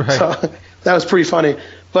it. Right. So that was pretty funny.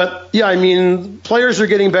 But, yeah, players are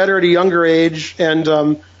getting better at a younger age, and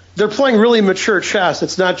they're playing really mature chess.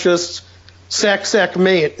 It's not just sack,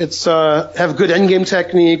 mate. It's have good endgame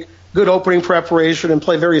technique, good opening preparation, and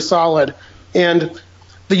play very solid. And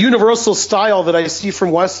the universal style that I see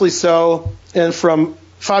from Wesley So and from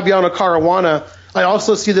Fabiano Caruana, I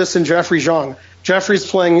also see this in Jeffrey Zhang. Jeffrey's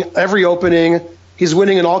playing every opening. He's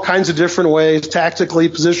winning in all kinds of different ways, tactically,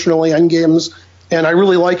 positionally, endgames, and I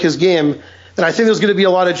really like his game. And I think there's going to be a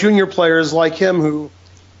lot of junior players like him who,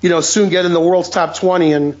 soon get in the world's top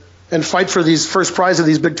 20 and fight for these first prize of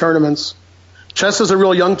these big tournaments. Chess is a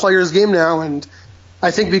real young player's game now, and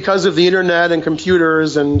I think because of the internet and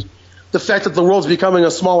computers and the fact that the world's becoming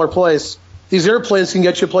a smaller place, these airplanes can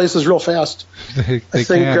get you places real fast. They I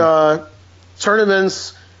think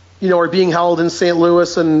tournaments, are being held in St.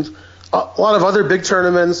 Louis and a lot of other big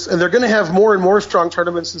tournaments, and they're going to have more and more strong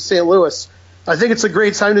tournaments in St. Louis. I think it's a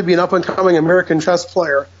great time to be an up-and-coming American chess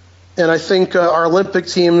player, and I think our Olympic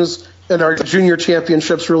teams and our junior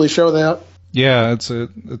championships really show that. Yeah,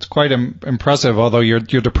 it's quite impressive, although you're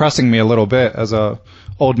depressing me a little bit as a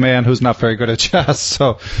old man who's not very good at chess.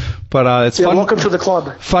 So, but it's fun. Welcome to the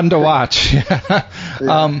club. Fun to watch.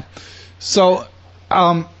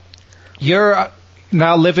 Yeah.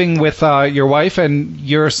 now living with your wife, and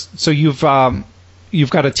you've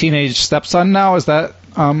got a teenage stepson now. Is that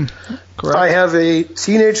correct? I have a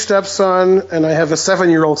teenage stepson, and I have a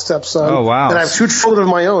 7-year-old stepson. Oh, wow. And I have 2 children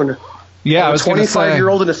of my own. Yeah, I was a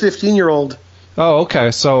 25-year-old and a 15-year-old. Oh,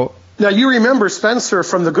 okay. So now you remember Spencer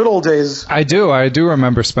from the good old days. I do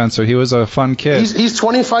remember Spencer. He was a fun kid. He's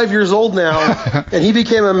 25 years old now, and he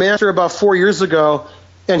became a master about 4 years ago.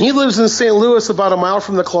 And he lives in St. Louis, about a mile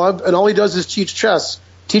from the club, and all he does is teach chess.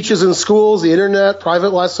 Teaches in schools, the internet,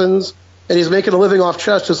 private lessons, and he's making a living off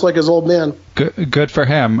chess just like his old man. Good for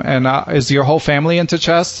him. And is your whole family into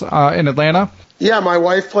chess in Atlanta? Yeah, my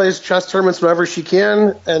wife plays chess tournaments whenever she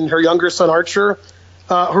can, and her younger son, Archer.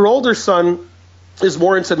 Her older son is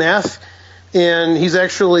more into math, and he's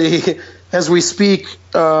actually, as we speak,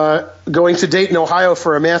 going to Dayton, Ohio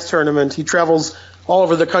for a math tournament. He travels all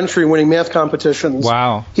over the country winning math competitions.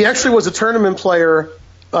 Wow. He actually was a tournament player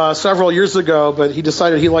several years ago, but he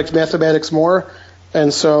decided he liked mathematics more,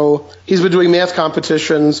 and so he's been doing math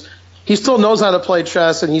competitions. He still knows how to play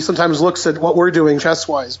chess, and he sometimes looks at what we're doing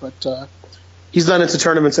chess-wise, but he's not into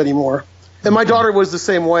tournaments anymore. And my daughter was the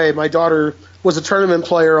same way. My daughter was a tournament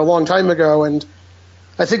player a long time ago, and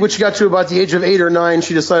I think when she got to about the age of 8 or 9,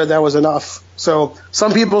 she decided that was enough. So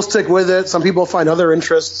some people stick with it. Some people find other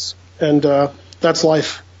interests, and that's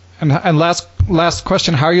life. And last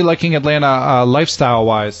question, how are you liking Atlanta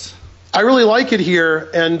lifestyle-wise? I really like it here,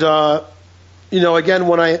 and again,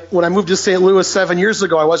 when I moved to St. Louis 7 years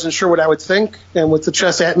ago, I wasn't sure what I would think, and with the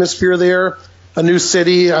chess atmosphere there, a new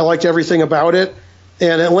city, I liked everything about it.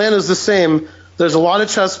 And Atlanta's the same. There's a lot of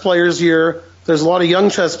chess players here. There's a lot of young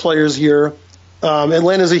chess players here.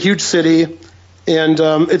 Atlanta's a huge city, and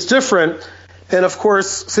it's different. And, of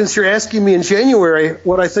course, since you're asking me in January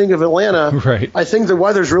what I think of Atlanta, right. I think the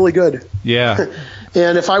weather's really good. Yeah.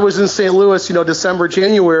 And if I was in St. Louis, December,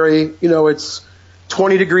 January, it's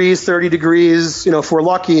 20 degrees, 30 degrees, if we're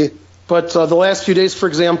lucky. But the last few days, for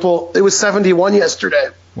example, it was 71 yesterday.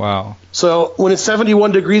 Wow. So when it's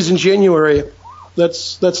 71 degrees in January,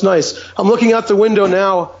 that's nice. I'm looking out the window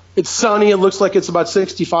now. It's sunny. It looks like it's about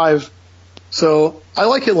 65. So I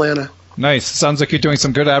like Atlanta. Nice. Sounds like you're doing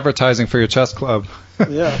some good advertising for your chess club.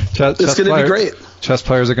 Yeah. It's going to be great. Chess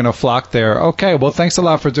players are going to flock there. Okay. Well, thanks a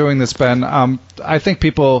lot for doing this, Ben. I think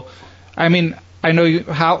I know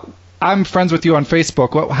how I'm friends with you on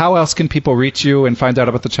Facebook. How else can people reach you and find out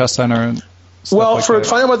about the Chess Center and stuff like that?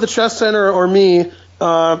 Find out about the Chess Center or me,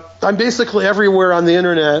 I'm basically everywhere on the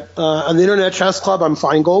internet. On the Internet Chess Club, I'm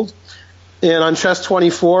Feingold. And on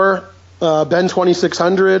Chess24, Ben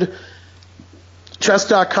 2600.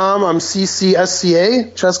 Chess.com, I'm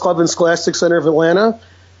CCSCA, Chess Club and Scholastic Center of Atlanta.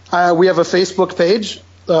 We have a Facebook page,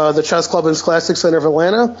 the Chess Club and Scholastic Center of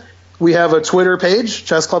Atlanta. We have a Twitter page,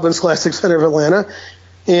 Chess Club and Scholastic Center of Atlanta.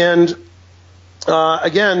 And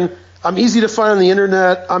again, I'm easy to find on the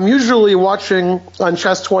internet. I'm usually watching on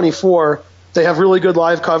Chess24. They have really good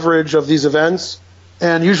live coverage of these events.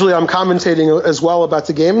 And usually I'm commentating as well about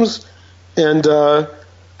the games and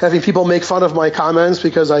having people make fun of my comments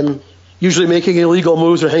because I'm usually making illegal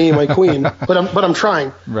moves or hanging my queen. but I'm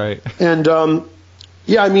trying. Right. And,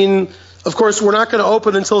 of course, we're not going to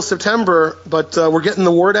open until September, but we're getting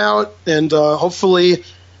the word out, and hopefully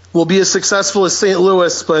we'll be as successful as St.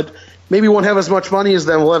 Louis, but maybe we won't have as much money as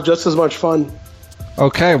them. We'll have just as much fun.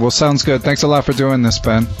 Okay, well, sounds good. Thanks a lot for doing this,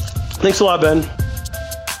 Ben. Thanks a lot, Ben.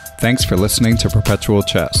 Thanks for listening to Perpetual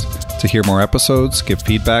Chess. To hear more episodes, give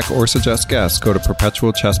feedback, or suggest guests, go to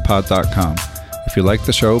perpetualchesspod.com. If you like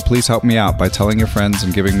the show, please help me out by telling your friends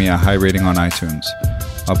and giving me a high rating on iTunes.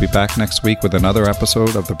 I'll be back next week with another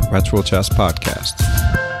episode of the Perpetual Chess Podcast.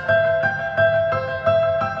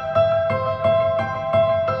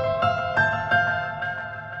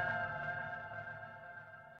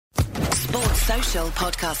 Sports Social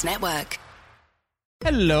Podcast Network.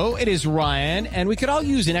 Hello, it is Ryan, and we could all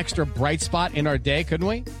use an extra bright spot in our day, couldn't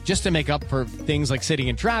we? Just to make up for things like sitting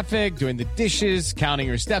in traffic, doing the dishes, counting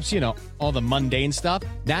your steps, all the mundane stuff.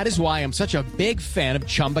 That is why I'm such a big fan of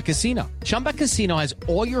Chumba Casino. Chumba Casino has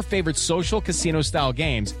all your favorite social casino-style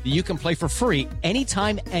games that you can play for free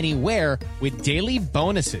anytime, anywhere with daily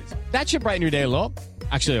bonuses. That should brighten your day a little.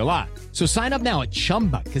 Actually, a lot. So sign up now at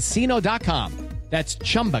ChumbaCasino.com. That's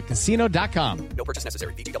ChumbaCasino.com. No purchase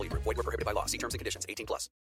necessary. VGW Group. Void where prohibited by law. See terms and conditions. 18+.